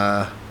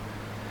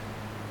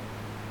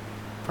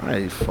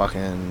 Probably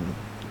fucking.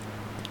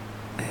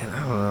 Man, I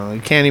don't know.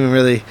 You can't even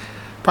really.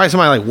 Probably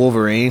somebody like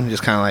Wolverine,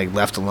 just kind of like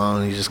left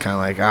alone. He's just kind of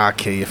like, I'll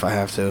kill you if I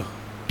have to.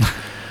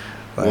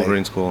 Like,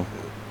 Wolverine's cool.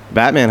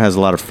 Batman has a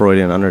lot of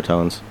Freudian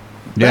undertones.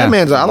 Yeah.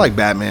 Batman's. I like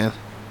Batman,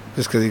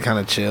 just because he kind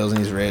of chills and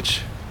he's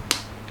rich.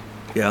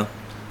 Yeah.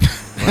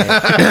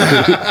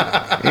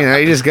 You know,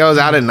 he just goes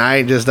out at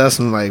night, just does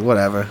some like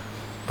whatever.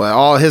 But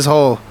all his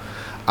whole,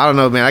 I don't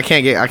know, man. I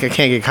can't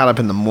get caught up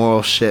in the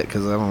moral shit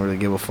because I don't really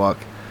give a fuck.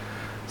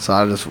 So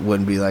I just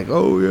wouldn't be like,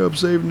 oh yeah, I'm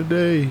saving the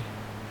day.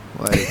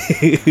 Like,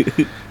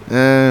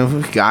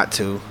 we got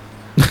to.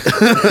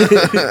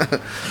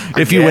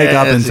 If you wake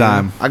up in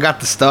time. I got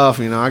the stuff,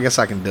 you know. I guess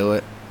I can do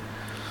it.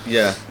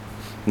 Yeah.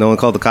 No one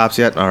called the cops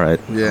yet? All right.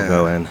 Yeah. I'll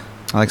go in.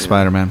 I like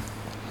Spider-Man.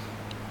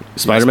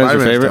 Spider-Man's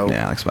your Spider-Man's favorite? dope.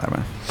 Yeah, I like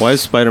Spider-Man. Why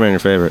is Spider-Man your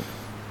favorite?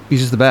 He's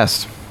just the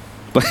best.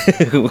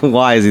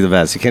 Why is he the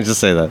best? You can't just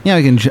say that. Yeah,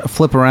 he can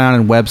flip around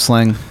and web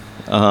sling,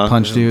 Uh-huh.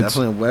 punch dudes.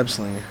 Definitely a web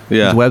slinger.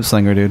 Yeah. He's a web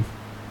slinger, dude.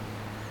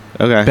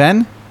 Okay.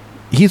 Ben,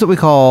 he's what we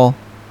call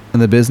in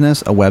the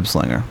business a web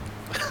slinger.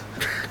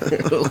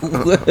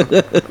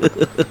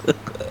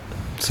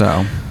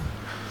 So,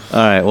 All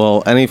right.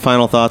 Well, any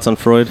final thoughts on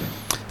Freud?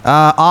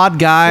 odd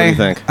guy. What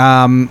do you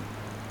think?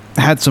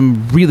 Had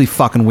some really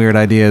fucking weird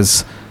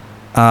ideas.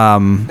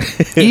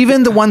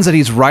 Even the ones that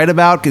he's right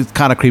about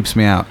kind of creeps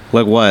me out.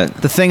 Like what?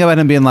 The thing about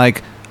him being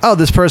like, oh,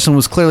 this person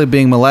was clearly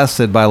being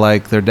molested by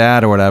like their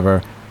dad or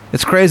whatever.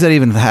 It's crazy that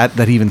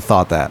he even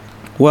thought that.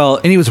 Well,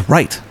 And he was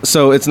right.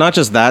 so it's not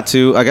just that,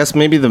 too. I guess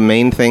maybe the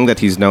main thing that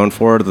he's known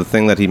for, the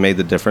thing that he made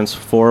the difference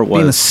for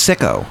Being a was...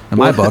 sicko in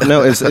my book.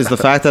 No, is the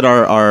fact that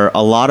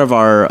a lot of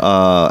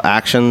our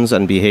actions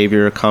and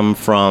behavior come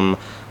from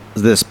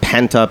this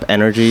pent-up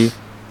energy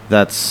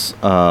that's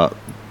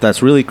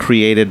really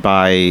created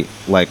by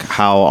like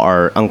how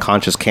our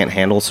unconscious can't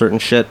handle certain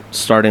shit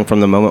starting from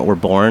the moment we're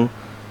born.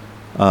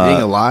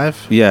 Being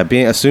alive? Yeah,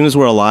 as soon as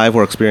we're alive,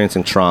 we're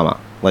experiencing trauma,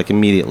 like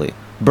immediately.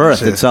 Birth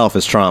Shit. itself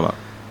is trauma.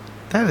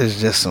 That is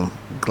just some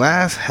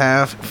glass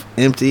half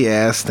empty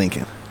ass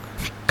thinking.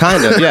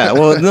 Kind of, yeah.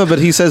 Well, no, but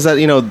he says that,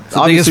 you know,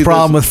 The biggest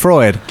problem with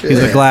Freud.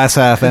 He's a glass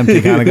half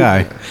empty kind of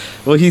guy.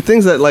 Well, he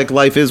thinks that like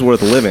life is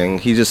worth living.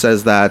 He just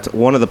says that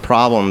one of the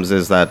problems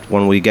is that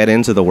when we get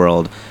into the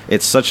world,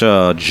 it's such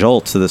a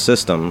jolt to the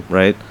system,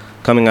 right?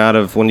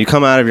 When you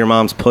come out of your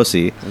mom's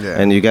pussy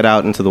and you get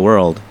out into the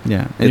world.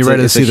 Yeah, and you're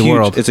ready to see the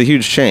world. It's a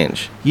huge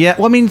change. Yeah,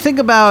 well, I mean, think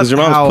about because your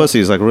mom's pussy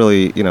is like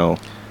really, you know,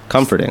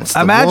 comforting.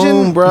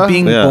 Imagine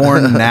being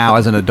born now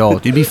as an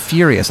adult. You'd be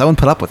furious. I wouldn't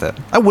put up with it.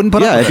 I wouldn't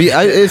put up with it.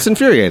 It's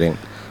infuriating.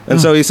 And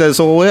so he says,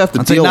 so we have to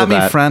deal with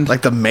that. Friend.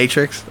 Like the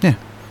Matrix? Yeah.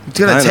 He's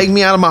going to take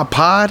me out of my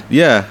pod?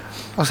 Yeah.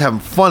 I was having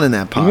fun in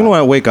that pod. Even when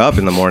I wake up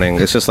in the morning,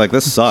 it's just like,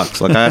 this sucks.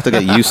 Like, I have to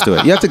get used to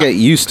it. You have to get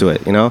used to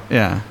it, you know?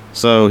 Yeah.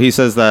 So he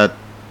says that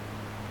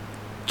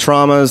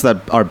traumas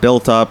that are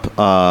built up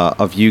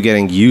of you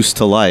getting used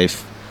to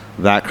life,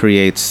 that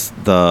creates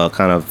the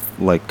kind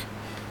of like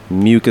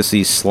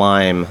mucusy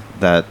slime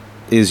that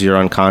is your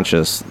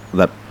unconscious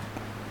that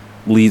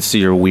leads to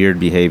your weird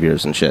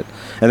behaviors and shit.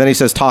 And then he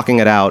says talking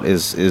it out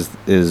is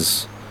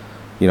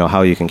you know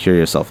how you can cure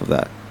yourself of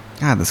that.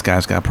 God, this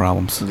guy's got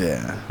problems.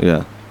 Yeah.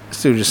 Yeah.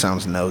 This dude just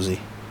sounds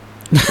nosy.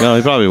 No,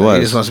 he probably was.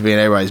 He just wants to be in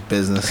everybody's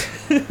business.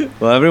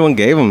 Well, everyone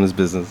gave him his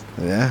business.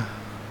 Yeah.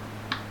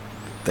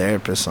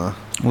 Therapist, huh?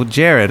 Well,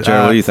 Jared,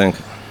 what do you think?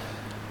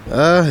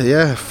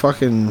 Yeah,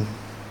 fucking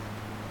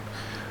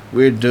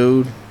weird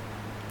dude.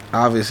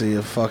 Obviously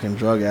a fucking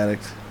drug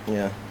addict.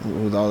 Yeah.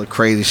 With all the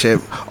crazy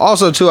shit.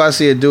 Also, too, I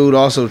see a dude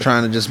also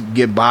trying to just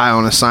get by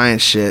on a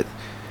science shit.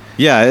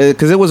 Yeah,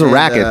 because it was a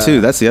racket,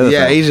 too. That's the other thing.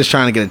 Yeah, he's just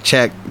trying to get a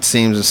check, it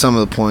seems, at some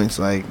of the points.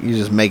 Like, he's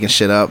just making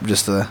shit up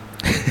just to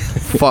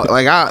fuck.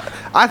 Like,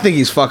 I think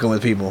he's fucking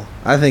with people.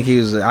 I think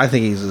he's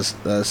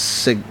a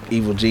sick,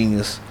 evil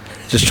genius.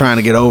 Just trying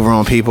to get over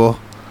on people.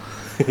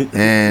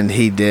 And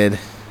he did.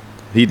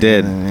 He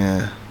did. And,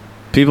 yeah.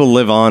 People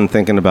live on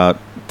thinking about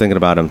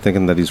him,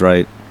 thinking that he's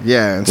right.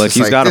 Yeah, it's like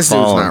he's got to this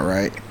fall. Dude's not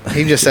right.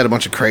 He just said a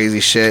bunch of crazy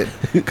shit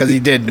because he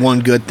did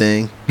one good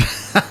thing.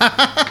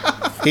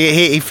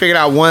 he figured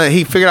out one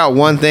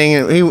thing,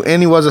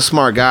 and he was a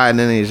smart guy. And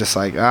then he's just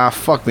like,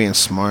 fuck being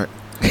smart.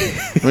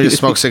 Let me just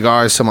smoke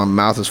cigars till my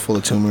mouth is full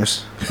of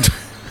tumors.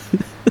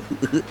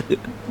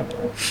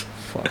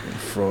 Fucking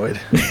Freud.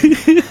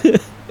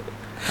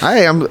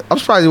 I'm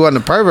surprised he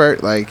wasn't a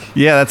pervert. Like,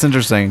 yeah, that's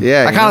interesting.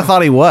 Yeah, I kind of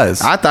thought he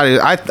was. I thought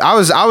I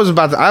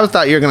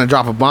thought you were gonna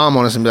drop a bomb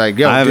on us and be like,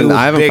 yo, I haven't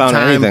found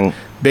anything.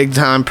 Big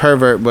time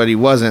pervert, but he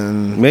wasn't.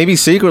 And maybe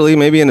secretly,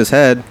 maybe in his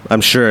head.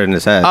 I'm sure in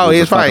his head. Oh,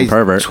 he's probably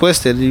pervert.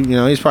 twisted. You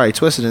know, he's probably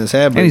twisted in his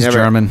head. But and he's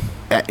German.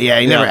 Yeah,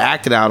 he never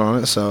acted out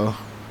on it. So,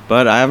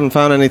 but I haven't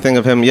found anything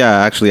of him. Yeah,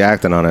 actually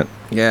acting on it.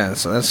 Yeah,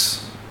 so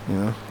that's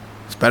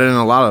it's better than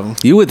a lot of them.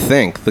 You would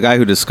think the guy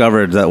who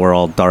discovered that we're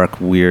all dark,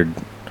 weird.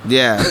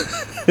 Yeah.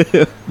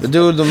 The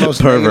dude, the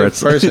most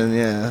perverts person,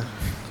 yeah.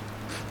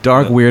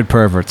 Dark, weird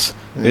perverts.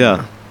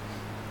 Yeah.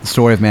 The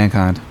story of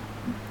mankind.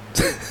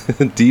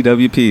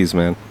 DWPs,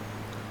 man.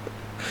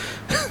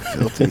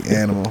 Filthy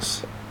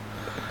animals.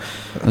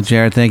 Well,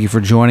 Jared, thank you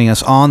for joining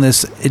us on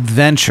this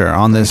adventure,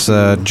 on this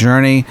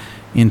journey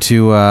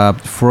into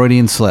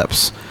Freudian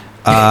slips.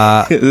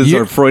 This is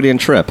our Freudian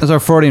trip. This is our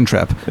Freudian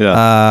trip.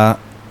 Yeah.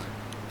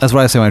 That's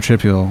what I say when I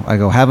trip people. I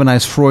go, have a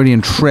nice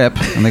Freudian trip.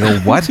 And they go,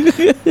 what?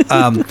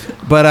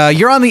 But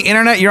you're on the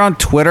internet. You're on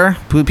Twitter.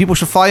 People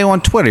should follow you on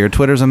Twitter. Your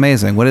Twitter's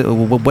amazing.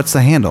 What's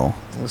the handle?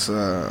 It's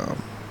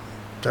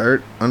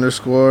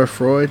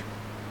dirt_Freud.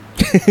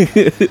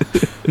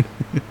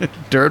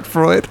 Dirt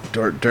Freud?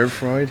 Dirt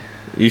Freud.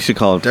 You should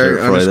call it Dirt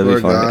Freud.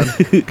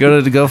 That'd be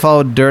funny. Go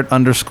follow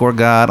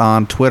Dirt_God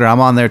on Twitter. I'm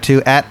on there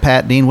too, at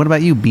Pat Dean. What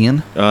about you,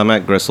 Bean? I'm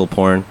at Gristle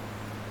Porn.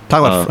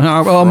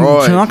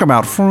 Talk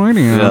about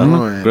Freudian.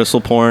 Yeah.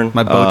 Gristle Porn.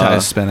 My bow tie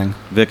is spinning.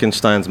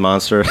 Wittgenstein's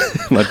monster.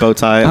 My bow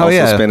tie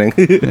also spinning.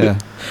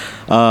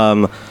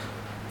 Yeah.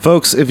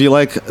 Folks, if you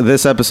like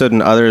this episode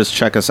and others,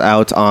 check us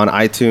out on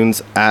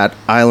iTunes at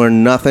I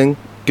Learn Nothing.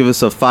 Give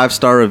us a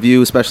 5-star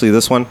review, especially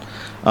this one.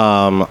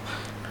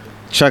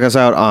 Check us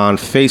out on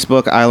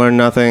Facebook, I Learn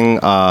Nothing.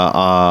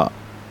 On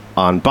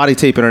Body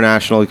Tape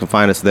International, you can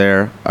find us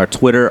there. Our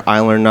Twitter, I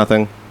Learn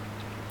Nothing.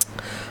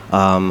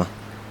 On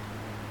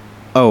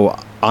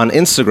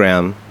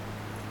Instagram.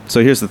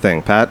 So here's the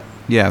thing, Pat.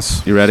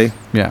 Yes. You ready?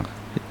 Yeah.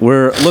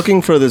 We're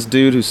looking for this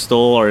dude who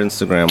stole our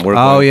Instagram. We're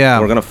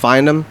going to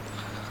find him.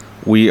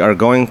 We are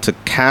going to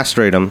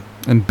castrate him.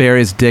 And bury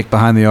his dick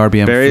behind the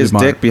RBM Food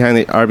Mart. Dick behind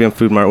the RBM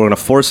Food Mart. We're going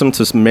to force him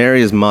to marry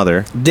his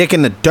mother. Dick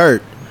in the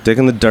dirt. Dick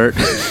in the dirt.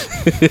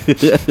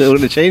 We're going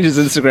to change his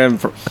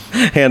Instagram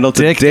handle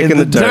to Dick in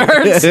the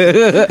dirt.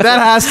 That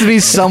has to be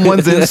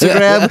someone's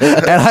Instagram,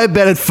 and I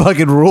bet it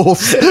fucking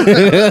rules.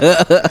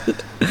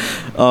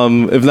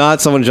 If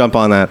not, someone jump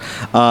on that.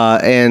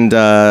 And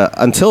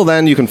until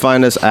then, you can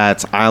find us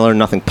at I Learn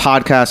Nothing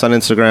Podcast on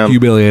Instagram.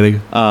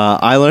 Humiliating.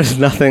 I Learn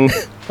Nothing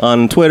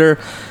on Twitter.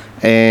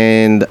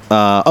 And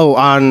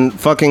on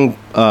fucking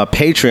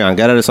Patreon.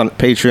 Get at us on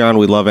Patreon.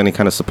 We love any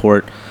kind of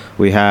support.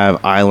 We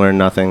have I Learn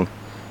Nothing.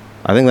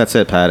 I think that's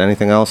it, Pat.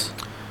 Anything else?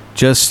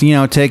 just,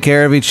 take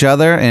care of each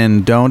other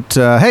and don't,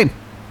 hey,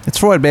 it's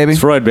Freud, baby.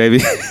 It's Freud, baby.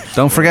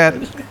 Don't forget.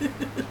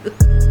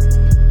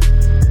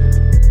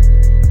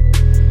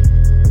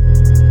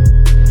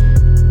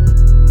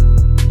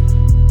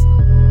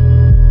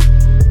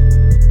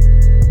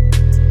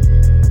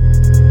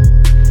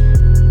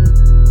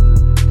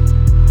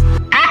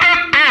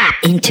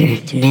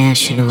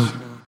 International.